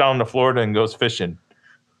trip down to Florida and goes fishing."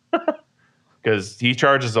 Because he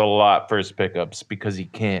charges a lot for his pickups because he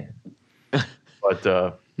can.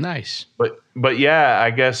 But Nice. But yeah, I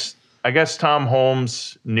guess Tom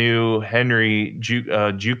Holmes knew Henry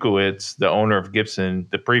Jukowitz, the owner of Gibson,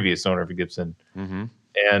 the previous owner of Gibson. Mm-hmm.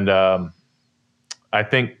 And I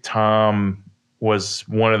think Tom was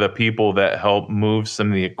one of the people that helped move some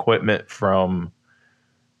of the equipment from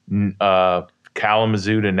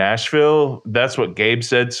Kalamazoo to Nashville. That's what Gabe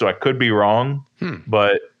said, so I could be wrong.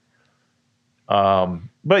 But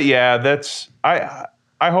yeah, that's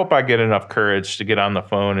I hope I get enough courage to get on the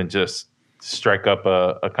phone and just strike up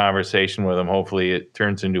a conversation with him. Hopefully it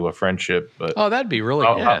turns into a friendship. But Oh, that'd be really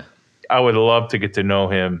good. I would love to get to know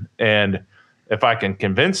him, and if I can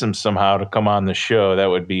convince him somehow to come on the show, that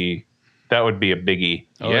would be a biggie.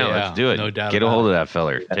 Oh, yeah, yeah, let's do it. no doubt Get a about hold it. of that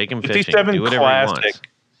feller. Take him fishing. 57 Do whatever he wants. Classic.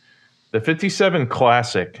 The 57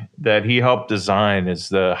 Classic that he helped design is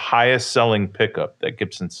the highest selling pickup that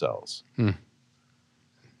Gibson sells.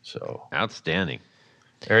 So Outstanding.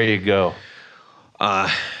 there you go.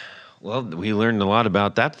 Well, we learned a lot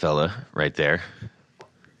about that fella right there.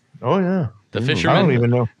 Oh yeah, The fisherman. I don't even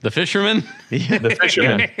know. The fisherman. The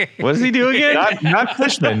fisherman, What does he do again? not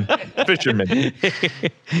fishman, fisherman,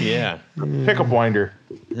 Yeah. pickup winder.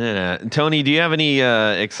 Tony, do you have any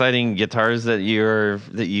exciting guitars that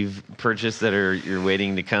you've purchased that you're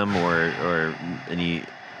waiting to come, or any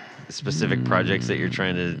specific projects that you're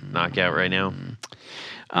trying to knock out right now?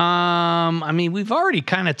 I mean, we've already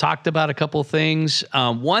kind of talked about a couple things.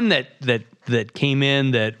 One that came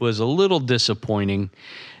in that was a little disappointing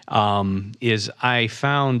is I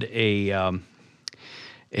found a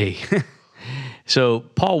so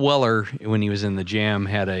Paul Weller, when he was in the Jam,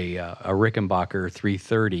 had a Rickenbacker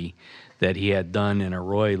 330 that he had done in a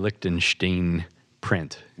Roy Lichtenstein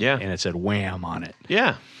print. Yeah. And it said Wham on it.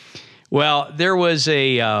 Yeah. Well, there was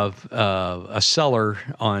a seller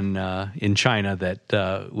in China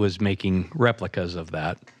that was making replicas of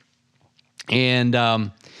that,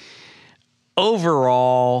 and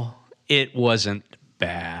overall, it wasn't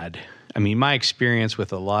bad. I mean, my experience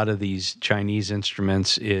with a lot of these Chinese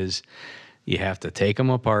instruments is you have to take them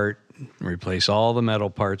apart, replace all the metal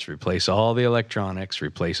parts, replace all the electronics,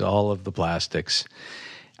 replace all of the plastics.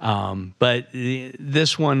 But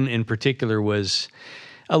this one in particular was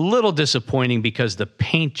a little disappointing because the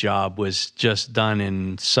paint job was just done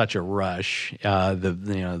in such a rush.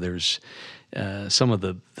 There's some of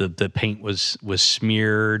the paint was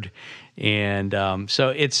smeared, and so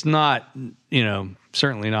it's not,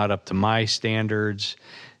 certainly not up to my standards.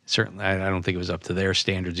 Certainly, I don't think it was up to their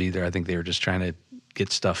standards either. I think they were just trying to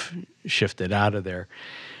get stuff shifted out of there.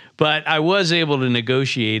 But I was able to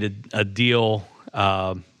negotiate a deal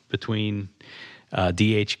between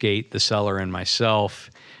DHgate, the seller, and myself,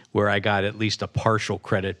 where I got at least a partial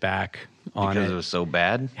credit back on Because it. it was so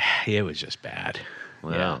bad? It was just bad.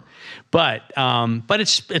 Wow. Yeah. But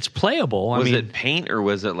it's playable. Was it paint or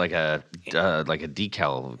was it like a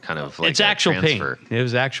decal kind of like it's a actual transfer? paint. It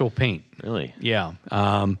was actual paint. Really? Yeah.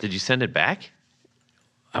 Did you send it back?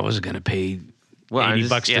 I wasn't going to pay I'm $80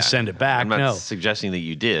 just- to send it back. I'm not No. suggesting that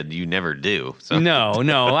you did. You never do. So No.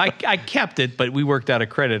 I kept it, but we worked out a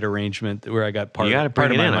credit arrangement where I got part. you got to part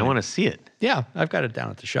bring of it my in. I money. want to see it. Yeah, I've got it down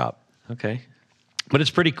at the shop. Okay. But it's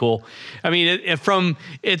pretty cool. I mean,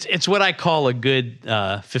 it's what I call a good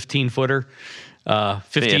 15-footer.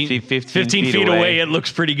 15 feet away, it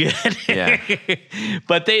looks pretty good. Yeah.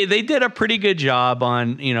 But they did a pretty good job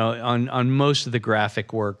on most of the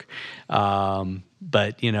graphic work.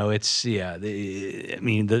 But it's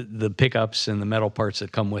the pickups and the metal parts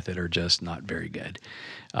that come with it are just not very good.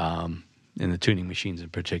 And the tuning machines in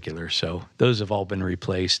particular. So those have all been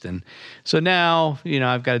replaced. And so now,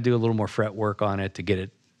 I've got to do a little more fret work on it to get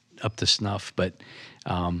it up to snuff. But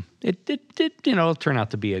it'll turn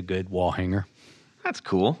out to be a good wall hanger. That's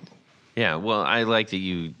cool. Yeah. Well, I like that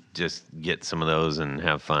you just get some of those and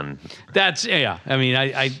have fun. That's yeah. I mean,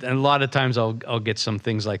 I a lot of times I'll get some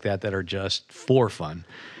things like that are just for fun.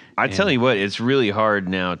 I tell you what, it's really hard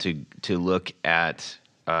now to look at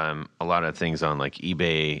a lot of things on like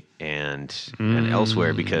eBay and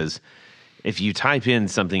elsewhere, because if you type in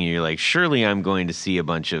something and you're like, surely I'm going to see a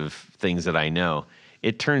bunch of things that I know,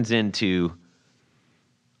 it turns into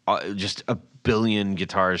just a billion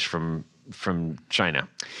guitars from China.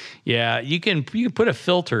 Yeah, you can put a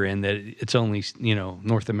filter in that it's only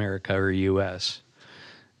North America or U.S.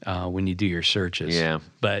 When you do your searches. Yeah.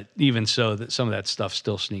 But even so, that some of that stuff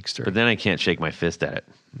still sneaks through. But then I can't shake my fist at it.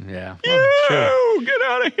 Yeah. Well, sure. Get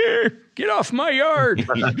out of here! Get off my yard.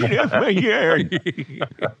 Get off my yard!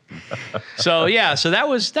 So that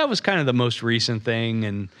was kind of the most recent thing,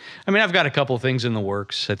 and I mean I've got a couple of things in the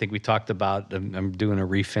works. I think we talked about I'm doing a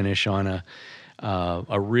refinish on a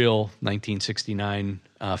real 1969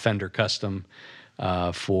 Fender Custom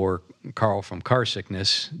for Carl from Car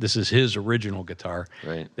Sickness. This is his original guitar.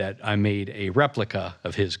 Right. That I made a replica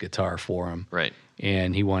of his guitar for him. Right.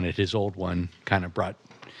 And he wanted his old one kind of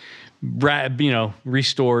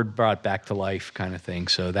restored, brought back to life kind of thing.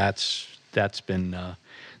 So that's been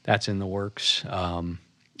that's in the works. And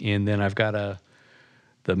then I've got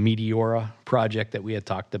the Meteora project that we had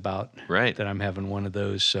talked about. Right. That I'm having one of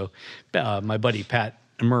those. So my buddy Pat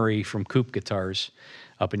Murray from Coop Guitars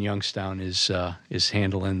up in Youngstown is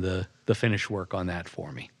handling the finish work on that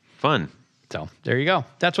for me. Fun. So there you go.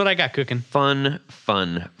 That's what I got cooking. Fun.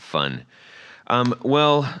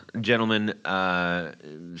 Well, gentlemen,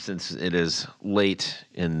 since it is late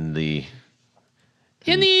in the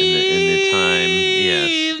time,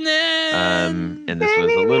 yes, and this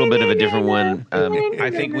was a little bit of a different one.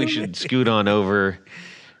 I think we should scoot on over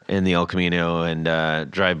in the El Camino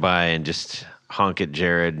and drive by and just honk at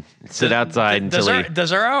Jared, sit outside until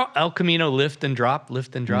does our El Camino lift and drop?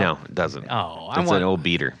 No, it doesn't. Oh, it's an old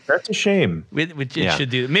beater. That's a shame. It should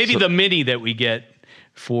do. Maybe the Mini that we get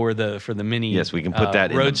for the Mini. Yes, we can put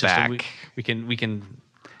that in road the back. System. We can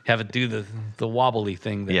have it do the wobbly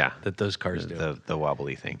thing that those cars do. The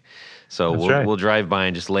wobbly thing. So That's we'll drive by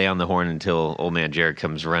and just lay on the horn until old man Jared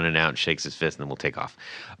comes running out, shakes his fist, and then we'll take off.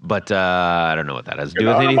 But I don't know what that has to do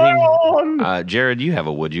with anything. Jared, you have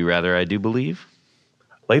a would you rather, I do believe.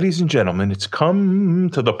 Ladies and gentlemen, it's come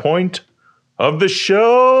to the point of the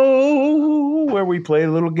show where we play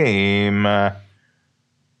a little game.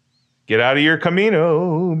 Get out of your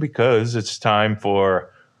Camino because it's time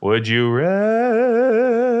for Would You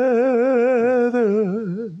Rather?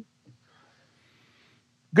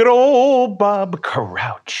 Good old Bob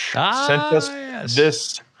Crouch sent us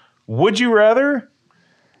this Would You Rather,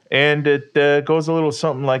 and it goes a little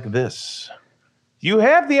something like this. You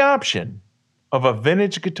have the option of a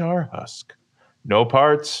vintage guitar husk. No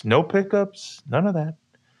parts, no pickups, none of that.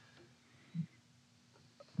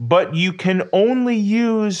 But you can only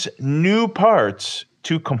use new parts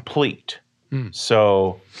to complete.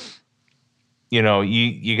 So,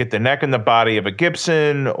 you get the neck and the body of a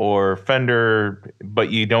Gibson or Fender, but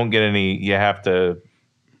you don't get any, you have to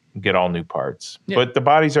get all new parts. Yeah. But the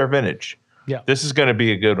bodies are vintage. Yeah. This is going to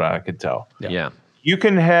be a good one, I could tell. Yeah. You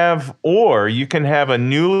can have a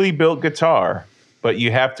newly built guitar, but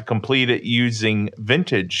you have to complete it using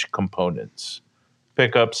vintage components,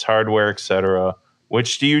 pickups, hardware, etc.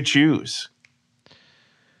 Which do you choose?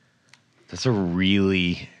 That's a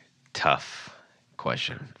really tough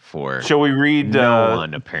question for Shall we read no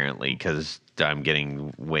one, apparently, because I'm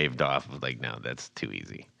getting waved off. Like, no, that's too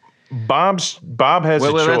easy. Bob has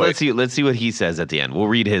a choice. Let's see what he says at the end. We'll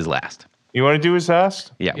read his last. You want to do his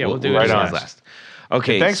last? Yeah, we'll do his his last. last.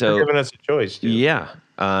 Okay, Thanks so for giving us a choice, dude. yeah,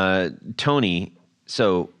 Tony.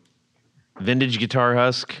 So, vintage guitar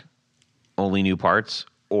husk, only new parts,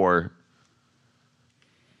 or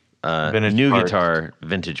Vintage new parts. guitar,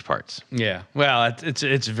 vintage parts. Yeah. Well,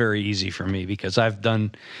 it's very easy for me because I've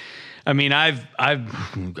done. I mean, I've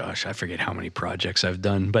gosh, I forget how many projects I've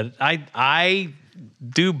done, but I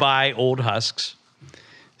do buy old husks,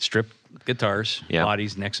 strip guitars, Yeah.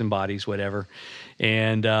 bodies, necks and bodies, whatever,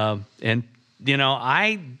 and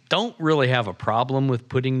I don't really have a problem with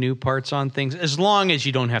putting new parts on things as long as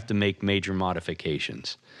you don't have to make major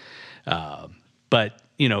modifications. But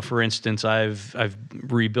for instance, I've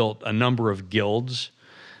rebuilt a number of Guilds,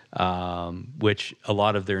 which a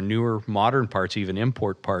lot of their newer modern parts, even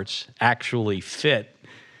import parts, actually fit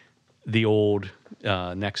the old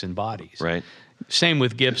necks and bodies. Right. Same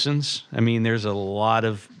with Gibsons. I mean, there's a lot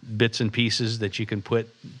of bits and pieces that you can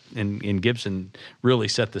put and Gibson really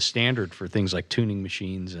set the standard for things like tuning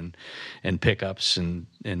machines and pickups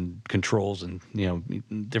and controls and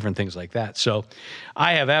different things like that. So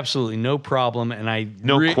I have absolutely no problem, and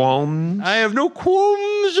qualms. I have no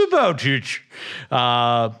qualms about it.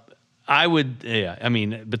 I would, I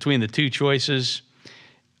mean, between the two choices,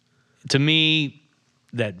 to me,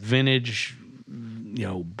 that vintage,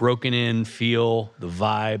 broken in feel, the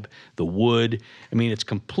vibe, the wood. I mean, it's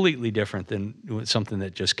completely different than something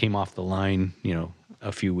that just came off the line,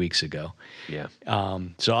 a few weeks ago. Yeah.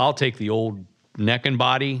 So I'll take the old neck and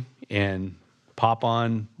body and pop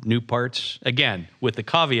on new parts, again, with the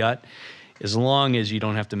caveat, as long as you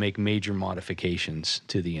don't have to make major modifications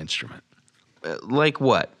to the instrument. Like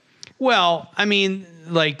what? Well, I mean,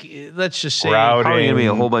 like, let's just say, Routing. Probably gonna be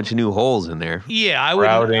a whole bunch of new holes in there. yeah, I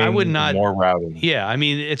would not. More routing. Yeah, I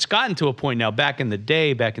mean, it's gotten to a point now. Back in the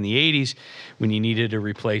day, back in the '80s, when you needed to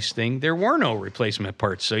replace thing, there were no replacement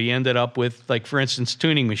parts. So you ended up with, like, for instance,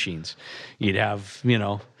 tuning machines. You'd have,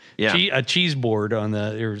 Yeah. a cheese board on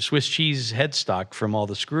or Swiss cheese headstock from all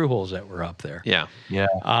the screw holes that were up there. Yeah. Yeah.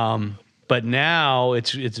 But now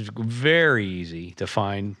it's very easy to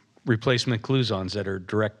find replacement cloisons that are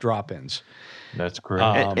direct drop-ins. That's great.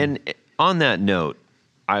 And on that note,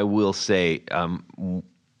 I will say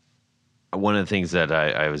one of the things that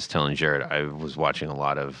I was telling Jared, I was watching a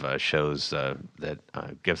lot of shows that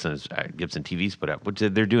Gibson TV's put up, which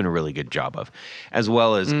they're doing a really good job of, as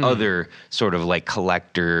well as other sort of like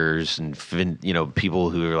collectors and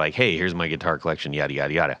people who are like, hey, here's my guitar collection, yada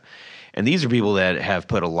yada yada. And these are people that have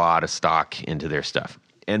put a lot of stock into their stuff,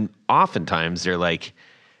 and oftentimes they're like,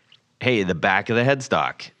 hey, the back of the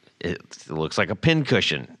headstock, it looks like a pin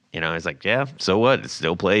cushion. It's like, yeah, so what? It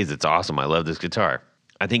still plays. It's awesome. I love this guitar.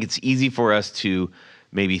 I think it's easy for us to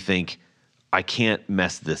maybe think, I can't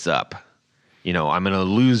mess this up. I'm going to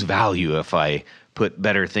lose value if I put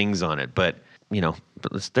better things on it. But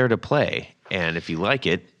it's there to play. And if you like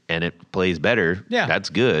it and it plays better, that's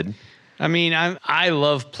good. I mean, I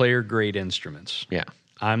love player-grade instruments. Yeah.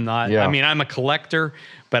 I'm not, Yeah. I mean, I'm a collector,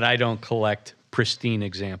 but I don't collect pristine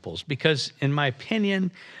examples because, in my opinion,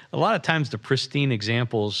 a lot of times the pristine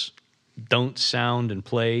examples don't sound and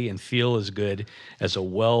play and feel as good as a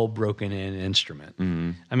well broken in instrument.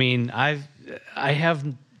 Mm-hmm. I mean, I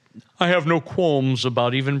have no qualms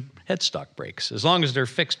about even headstock breaks as long as they're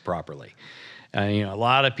fixed properly. A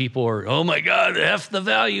lot of people are, oh my God, half the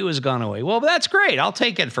value has gone away. Well, that's great. I'll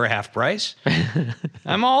take it for half price.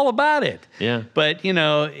 I'm all about it. Yeah. But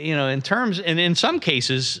in terms, and in some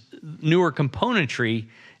cases, newer componentry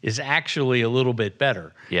is actually a little bit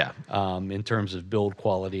better. Yeah. In terms of build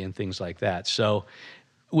quality and things like that. So,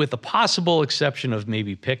 with the possible exception of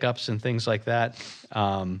maybe pickups and things like that,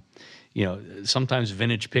 sometimes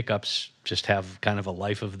vintage pickups just have kind of a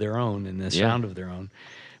life of their own and a sound of their own.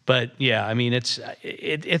 But yeah, I mean, it's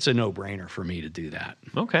a no-brainer for me to do that.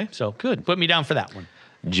 Okay. So good. Put me down for that one.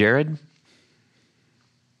 Jared?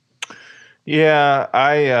 Yeah,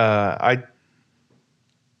 I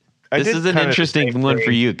This did is an kind of the interesting same one thing.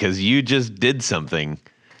 for you because you just did something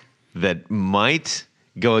that might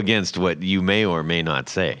go against what you may or may not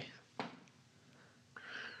say.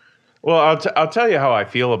 Well, I'll tell you how I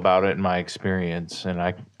feel about it in my experience, and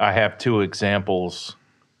I have two examples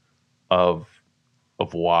of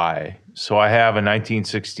why. So I have a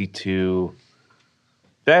 1962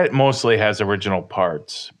 that mostly has original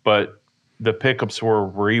parts, but the pickups were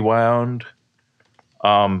rewound.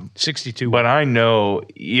 62. But I know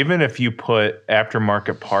even if you put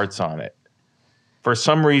aftermarket parts on it, for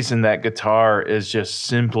some reason that guitar is just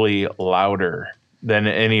simply louder than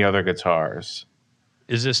any other guitars.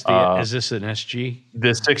 Is this is this an SG?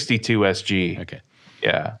 The 62 SG. Okay.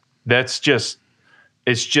 Yeah. It's just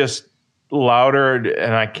louder,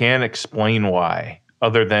 and I can't explain why,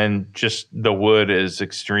 other than just the wood is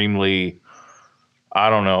extremely, I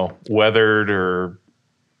don't know, weathered, or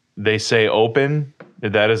they say open.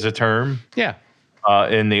 That is a term. Yeah.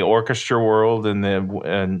 In the orchestra world and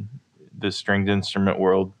the stringed instrument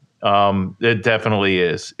world. It definitely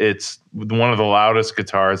is. It's one of the loudest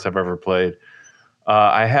guitars I've ever played.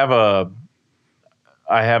 I have a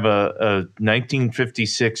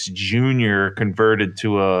 1956 Junior converted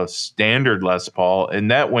to a standard Les Paul, and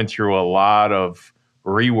that went through a lot of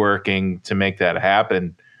reworking to make that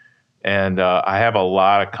happen. And I have a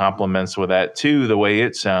lot of compliments with that too, the way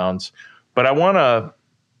it sounds. But I want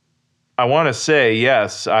to say,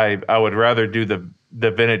 yes, I would rather do the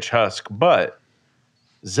vintage husk. But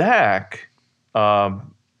Zach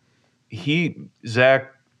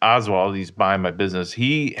Oswald, he's buying my business.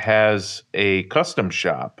 He has a custom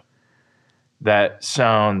shop that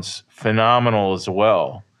sounds phenomenal as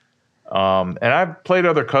well. And I've played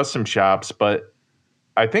other custom shops, but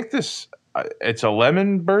I think it's a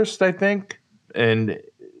lemon burst, I think. And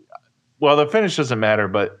well, the finish doesn't matter,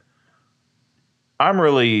 but I'm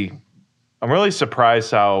really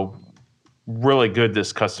surprised how really good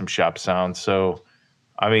this custom shop sounds. So,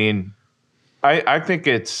 I mean, I think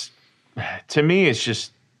to me, it's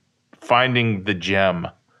just finding the gem.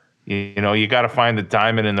 You know, you got to find the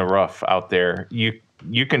diamond in the rough out there. You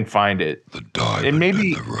can find it. The diamond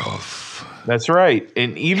in the rough. That's right.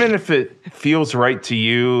 And even if it feels right to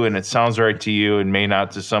you and it sounds right to you and may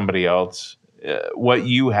not to somebody else, what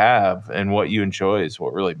you have and what you enjoy is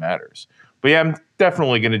what really matters. But yeah, I'm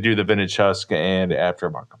definitely going to do the vintage husk and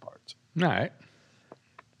aftermarket parts. All right.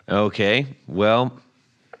 Okay. Well,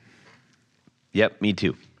 yep, me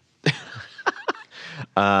too.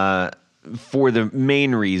 For the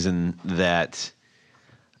main reason that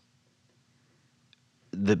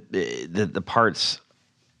the parts,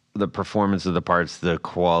 the performance of the parts, the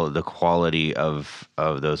quality of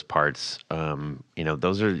those parts,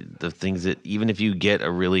 those are the things that even if you get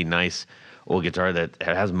a really nice old guitar that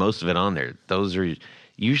has most of it on there, those are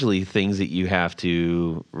usually things that you have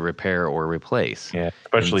to repair or replace. Yeah,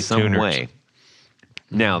 especially in some tuners. way.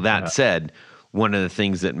 Now, that said, one of the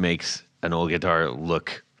things that makes an old guitar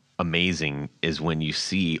look amazing is when you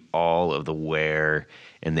see all of the wear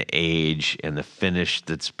and the age and the finish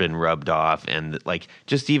that's been rubbed off, and like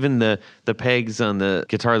just even the pegs on the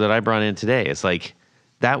guitar that I brought in today. It's like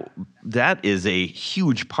that is a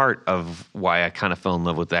huge part of why I kind of fell in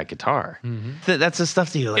love with that guitar. Mm-hmm. That's the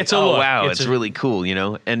stuff that you're like, It's a look. Wow, it's really cool, you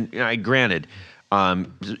know? And granted,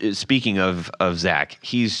 speaking of Zach,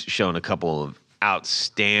 he's shown a couple of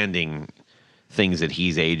outstanding things that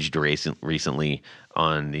he's aged recently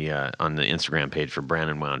on the Instagram page for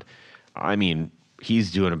Brandon Wound. I mean,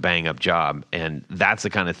 he's doing a bang up job, and that's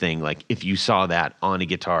the kind of thing, like if you saw that on a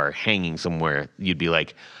guitar hanging somewhere, you'd be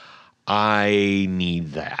like, I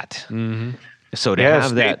need that. Mm-hmm. So to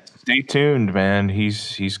have that, stay tuned, man.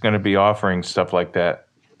 He's going to be offering stuff like that.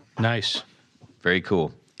 Nice. Very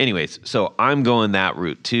cool. Anyways, so I'm going that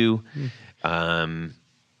route too. And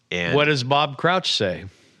what does Bob Crouch say?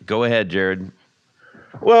 Go ahead, Jared.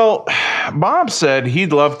 Well, Bob said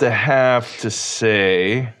he'd love to have to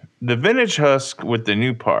say the vintage husk with the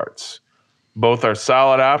new parts. Both are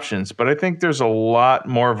solid options, but I think there's a lot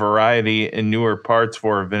more variety in newer parts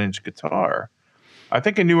for a vintage guitar. I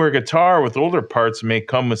think a newer guitar with older parts may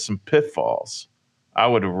come with some pitfalls I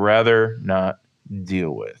would rather not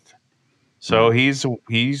deal with. So he's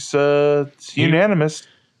unanimous.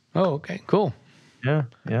 Oh, okay, cool. Yeah.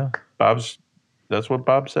 That's what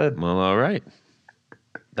Bob said. Well, all right.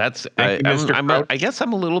 That's Thank you, Mr. Crouch. I guess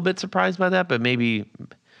I'm a little bit surprised by that, but maybe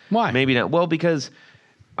Why? maybe not. Well, because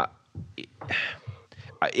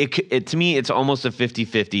it to me it's almost a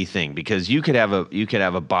 50-50 thing, because you could have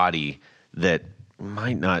a body that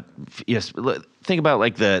might not. Yes, think about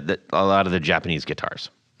like a lot of the Japanese guitars.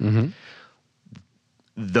 Mm-hmm.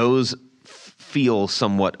 Those feel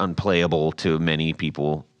somewhat unplayable to many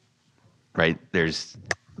people, right? There's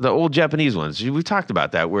the old Japanese ones. We've talked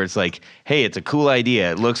about that, where it's like, hey, it's a cool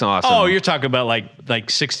idea. It looks awesome. Oh, you're talking about like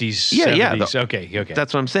 60s, 70s. Okay.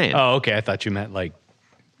 That's what I'm saying. Oh, okay. I thought you meant like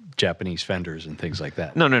Japanese Fenders and things like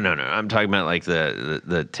that. No. I'm talking about like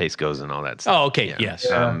the taste goes and all that stuff. Oh, okay. Yeah. Yes.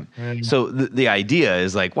 So the idea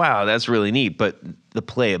is like, wow, that's really neat. But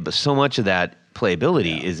but so much of that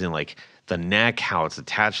playability is in like the neck, how it's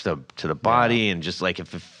attached to the body, and just like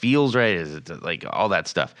if it feels right, is it like all that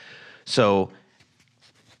stuff. So,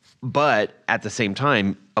 but at the same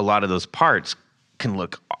time, a lot of those parts can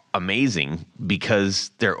look amazing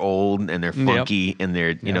because they're old and they're funky and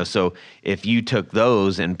they're, you know, so if you took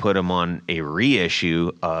those and put them on a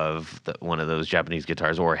reissue of one of those Japanese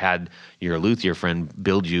guitars, or had your luthier friend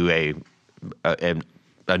build you a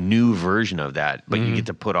new version of that, but you get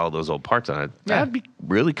to put all those old parts on it, that'd be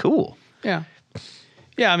really cool. Yeah.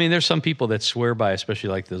 Yeah, I mean, there's some people that swear by,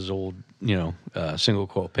 especially like those old, single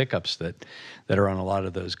coil pickups that are on a lot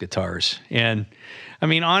of those guitars. And I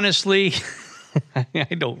mean, honestly, I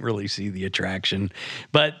don't really see the attraction,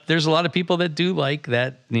 but there's a lot of people that do like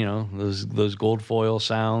that, those gold foil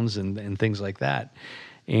sounds and things like that.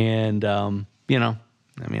 And, I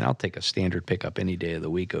mean, I'll take a standard pickup any day of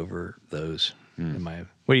the week over those.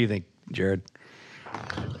 What do you think, Jared?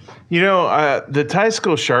 The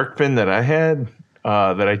Teisco shark fin that I had,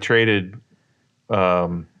 that I traded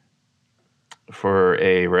for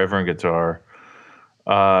a Reverend guitar,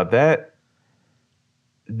 that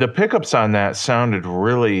the pickups on that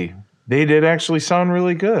they did actually sound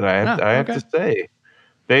really good. I have to say,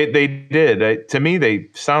 they did. To me, they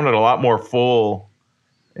sounded a lot more full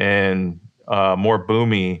and more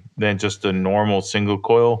boomy than just a normal single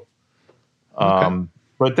coil. Okay.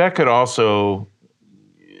 But that could also,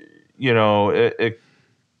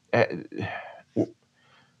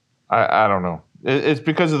 I don't know. It's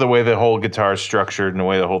because of the way the whole guitar is structured and the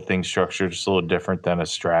way the whole thing's structured. It's a little different than a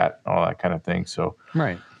Strat, all that kind of thing. So,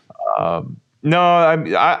 Right. no,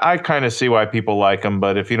 I kind of see why people like them,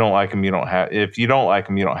 but if you don't like them, you don't have. If you don't like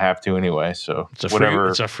them, you don't have to anyway. So It's a whatever. Free,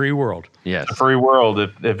 it's a free world. Yes. a free world.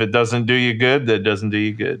 If it doesn't do you good, that doesn't do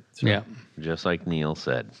you good. So, Yeah. Just like Neil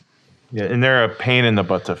said. yeah, and they're a pain in the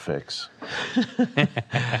butt to fix.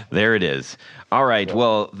 There it is. All right.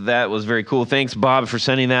 Well, that was very cool. Thanks, Bob, for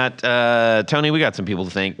sending that. Tony, we got some people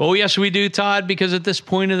to thank. Oh, yes, we do, Todd, because at this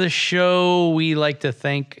point of the show, we like to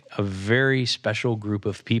thank a very special group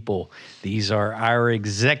of people. These are our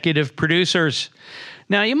executive producers.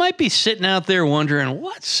 Now, you might be sitting out there wondering,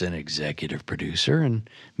 what's an executive producer? And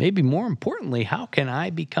maybe more importantly, how can I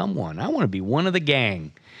become one? I want to be one of the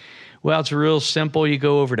gang. Well, it's real simple. You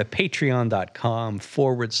go over to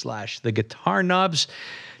patreon.com/The Guitar Knobs.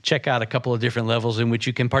 Check out a couple of different levels in which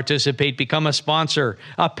you can participate, become a sponsor,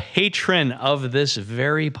 a patron of this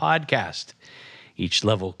very podcast. Each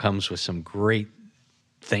level comes with some great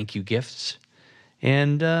thank you gifts.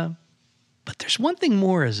 And, but there's one thing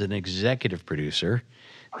more as an executive producer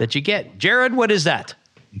that you get. Jared, what is that?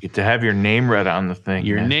 You get to have your name read on the thing.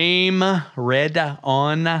 Your man. name read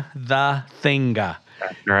on the thing. That's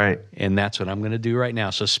right. And that's what I'm going to do right now.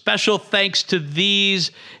 So special thanks to these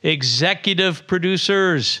executive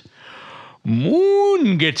producers.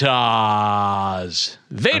 Moon Guitars,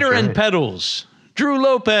 Vader That's and right. Pedals, Drew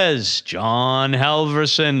Lopez, John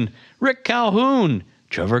Halverson, Rick Calhoun,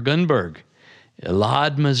 Trevor Gunberg,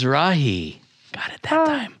 Elad Mizrahi, got it that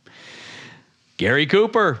time, Gary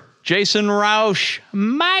Cooper, Jason Roush,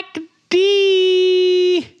 Mac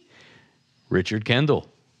D, Richard Kendall,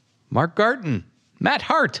 Mark Garton, Matt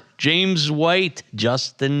Hart, James White,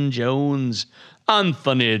 Justin Jones,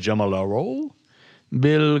 Anthony Jamalaro,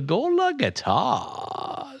 Bill Gola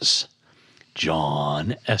Guitars,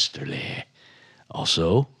 John Esterly,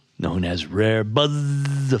 also known as Rare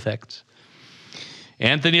Buzz Effects,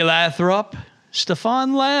 Anthony Lathrop,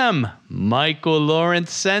 Stefan Lamb, Michael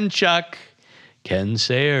Lawrence Senchuk, Ken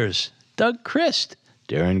Sayers, Doug Christ,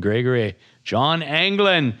 Darren Gregory, John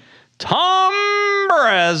Anglin, Tom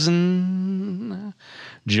Brezen,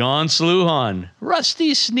 John Sluhan,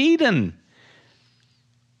 Rusty Sneeden.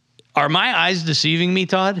 Are my eyes deceiving me,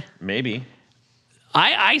 Todd? Maybe.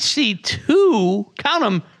 I see two, count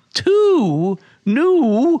them, two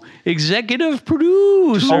new executive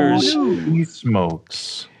producers. Holy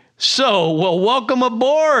smokes. So, well, welcome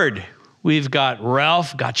aboard. We've got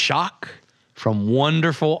Ralph Gottschalk from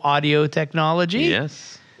Wonderful Audio Technology.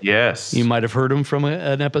 Yes. Yes. You might have heard him from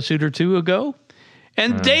an episode or two ago.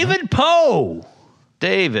 And David Poe.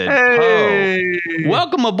 David Hey. Poe.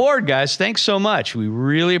 Welcome aboard, guys. Thanks so much. We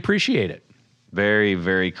really appreciate it. Very,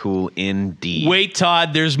 very cool indeed. Wait,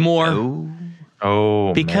 Todd, there's more. Oh,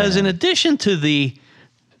 Oh, Because man. in addition to the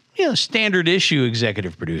standard issue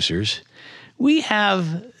executive producers, we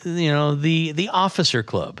have the officer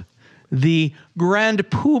club, the grand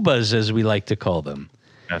poobahs, as we like to call them.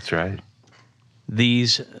 That's right.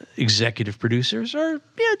 These executive producers are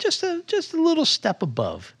just a little step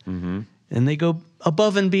above, and they go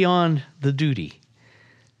above and beyond the duty.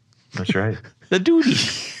 That's right. The duty.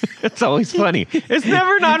 it's always funny. It's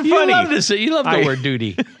never not You funny. love to say, you love the word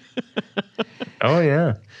duty. Oh,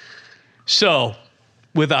 yeah. So,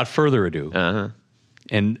 without further ado, Uh-huh.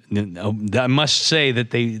 and I must say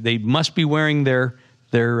that they must be wearing their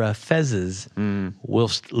fezzes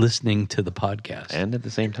whilst listening to the podcast. And at the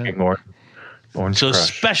same time. Orange So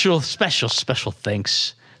Crush. special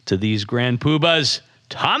thanks to these grand poobahs: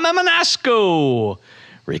 Tom Manasco,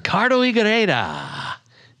 Ricardo Iguereda,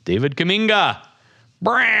 David Kaminga,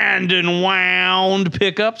 Brandon Wound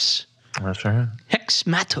Pickups, That's right. Hex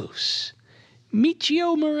Matos,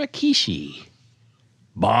 Michio Murakishi,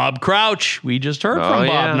 Bob Crouch. We just heard from Bob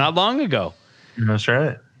yeah. not long ago. That's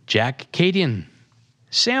right. Jack Cadian,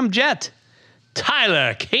 Sam Jett,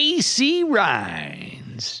 Tyler K.C.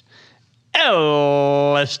 Rhines,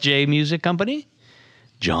 LSJ Music Company,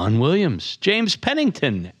 John Williams, James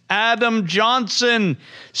Pennington, Adam Johnson,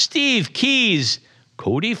 Steve Keys,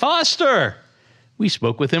 Cody Foster. We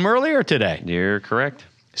spoke with him earlier today. You're correct.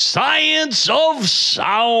 Science of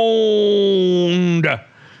Sound,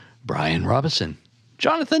 Brian Robinson,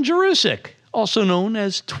 Jonathan Jerusik, also known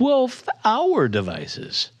as 12th Hour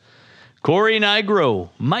Devices, Corey Nigro,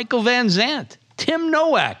 Michael Van Zant, Tim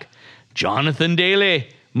Nowak, Jonathan Daly,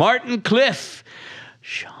 Martin Cliff,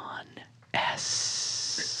 Sean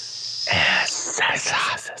S.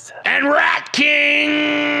 And Rat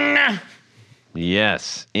King.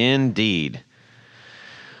 Yes, indeed.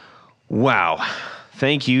 Wow.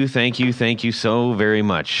 Thank you so very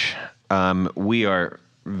much. We are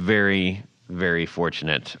very, very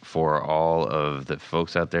fortunate for all of the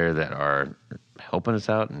folks out there that are helping us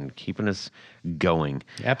out and keeping us going.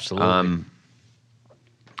 Absolutely.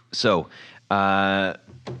 So,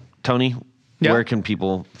 Tony, Yeah. where can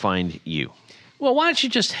people find you? Well, why don't you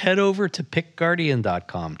just head over to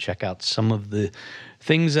pickguardian.com, check out some of the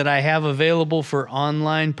things that I have available for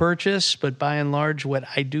online purchase, but by and large, what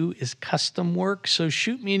I do is custom work. So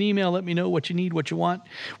shoot me an email, let me know what you need, what you want,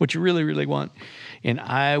 what you really, really want, and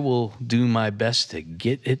I will do my best to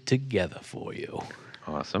get it together for you.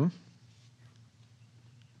 Awesome.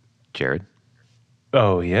 Jared?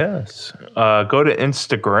 Oh, yes. Go to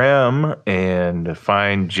Instagram and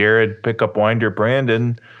find Jared Pickup Winder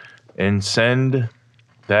Brandon and send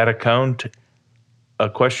that account a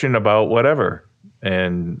question about whatever.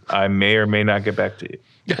 And I may or may not get back to you.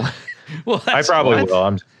 Well, I probably will.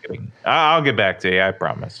 I'm just kidding. I'll get back to you. I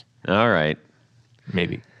promise. All right.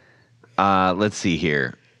 Maybe. Let's see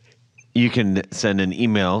here. You can send an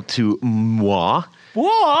email to moi,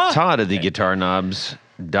 What? Todd at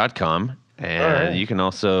theguitarknobs.com. And you can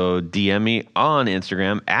also DM me on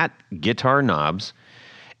Instagram at guitarknobs.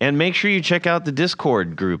 And make sure you check out the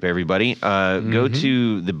Discord group, everybody. Go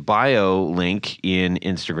to the bio link in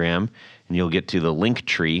Instagram, and you'll get to the link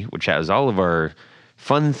tree, which has all of our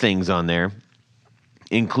fun things on there,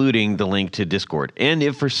 including the link to Discord. And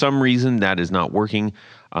if for some reason that is not working,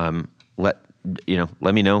 let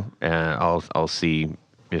me know. I'll see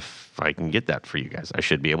if I can get that for you guys. I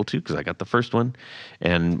should be able to because I got the first one,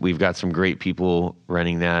 and we've got some great people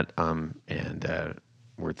running that, and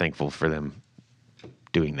we're thankful for them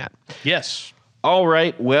doing that. Yes. All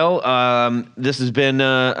right. Well, this has been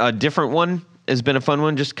a different one. It's been a fun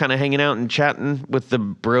one, just kind of hanging out and chatting with the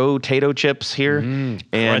bro-tato chips here.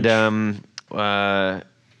 And I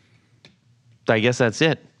guess that's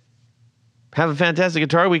it. Have a fantastic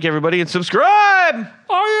Guitar Week, everybody, and subscribe!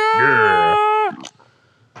 Yeah.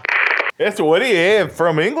 That's what he had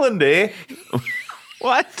from England, eh?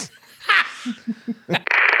 What?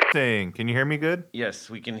 Can you hear me good? Yes,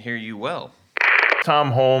 we can hear you well.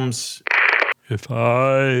 Tom Holmes. If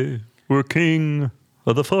I were king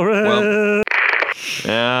of the forest.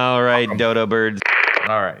 All right, dodo birds.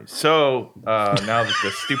 All right. So now that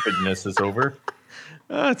the stupidness is over,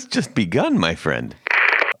 It's just begun, my friend.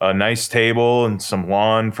 a nice table and some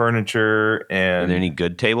lawn furniture Are and there any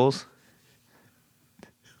good tables?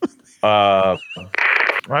 I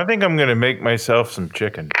think I'm gonna make myself some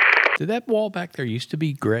chicken. Did that wall back there used to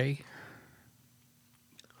be gray?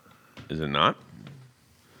 Is it not?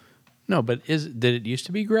 No, but did it used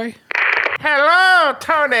to be gray? Hello,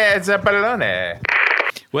 Tony Zabalone.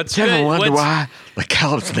 What's You ever good? wonder What's- why the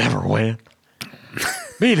cows never win?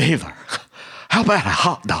 Me neither. How about a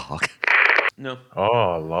hot dog? No.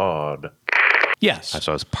 Oh Lord. Yes.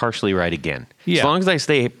 So I was partially right again. Yeah. As long as I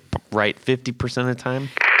stay right 50% of the time.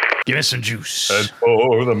 Give me some juice. And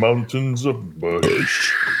for the mountains of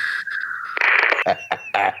Bush.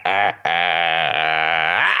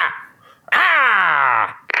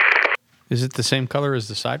 Is it the same color as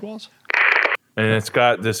the sidewalls? And it's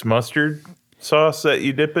got this mustard sauce that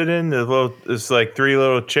you dip it in. It's like three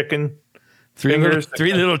little chicken fingers.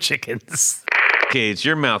 Three little chickens. Okay, it's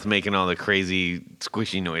your mouth making all the crazy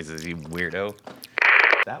squishy noises, you weirdo.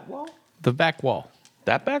 That wall? The back wall.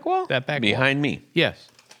 That back wall? That back wall. Behind me. Yes.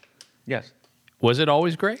 Yes. Was it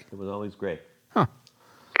always gray? It was always gray. Huh.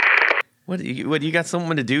 What, you got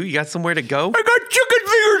something to do? You got somewhere to go? I got chicken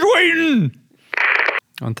fingers waiting.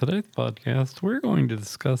 On today's podcast, we're going to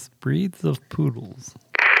discuss breeds of poodles.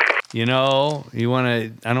 You know, I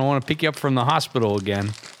don't want to pick you up from the hospital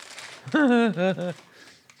again. That's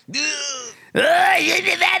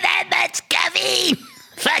Scuffy!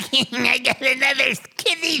 Fucking, I got another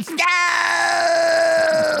kidney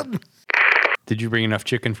stone! Did you bring enough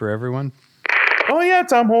chicken for everyone? Oh yeah,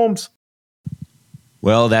 Tom Holmes.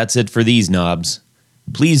 Well, that's it for these knobs.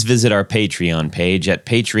 Please visit our Patreon page at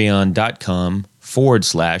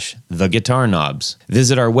patreon.com/theguitarknobs.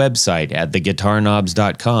 Visit our website at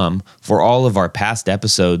theguitarknobs.com for all of our past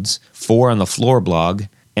episodes, 4 on the Floor blog,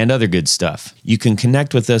 and other good stuff. You can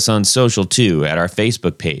connect with us on social too at our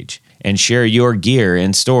Facebook page and share your gear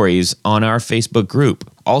and stories on our Facebook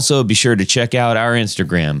group. Also, be sure to check out our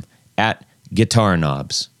Instagram at Guitar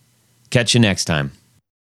Knobs. Catch you next time.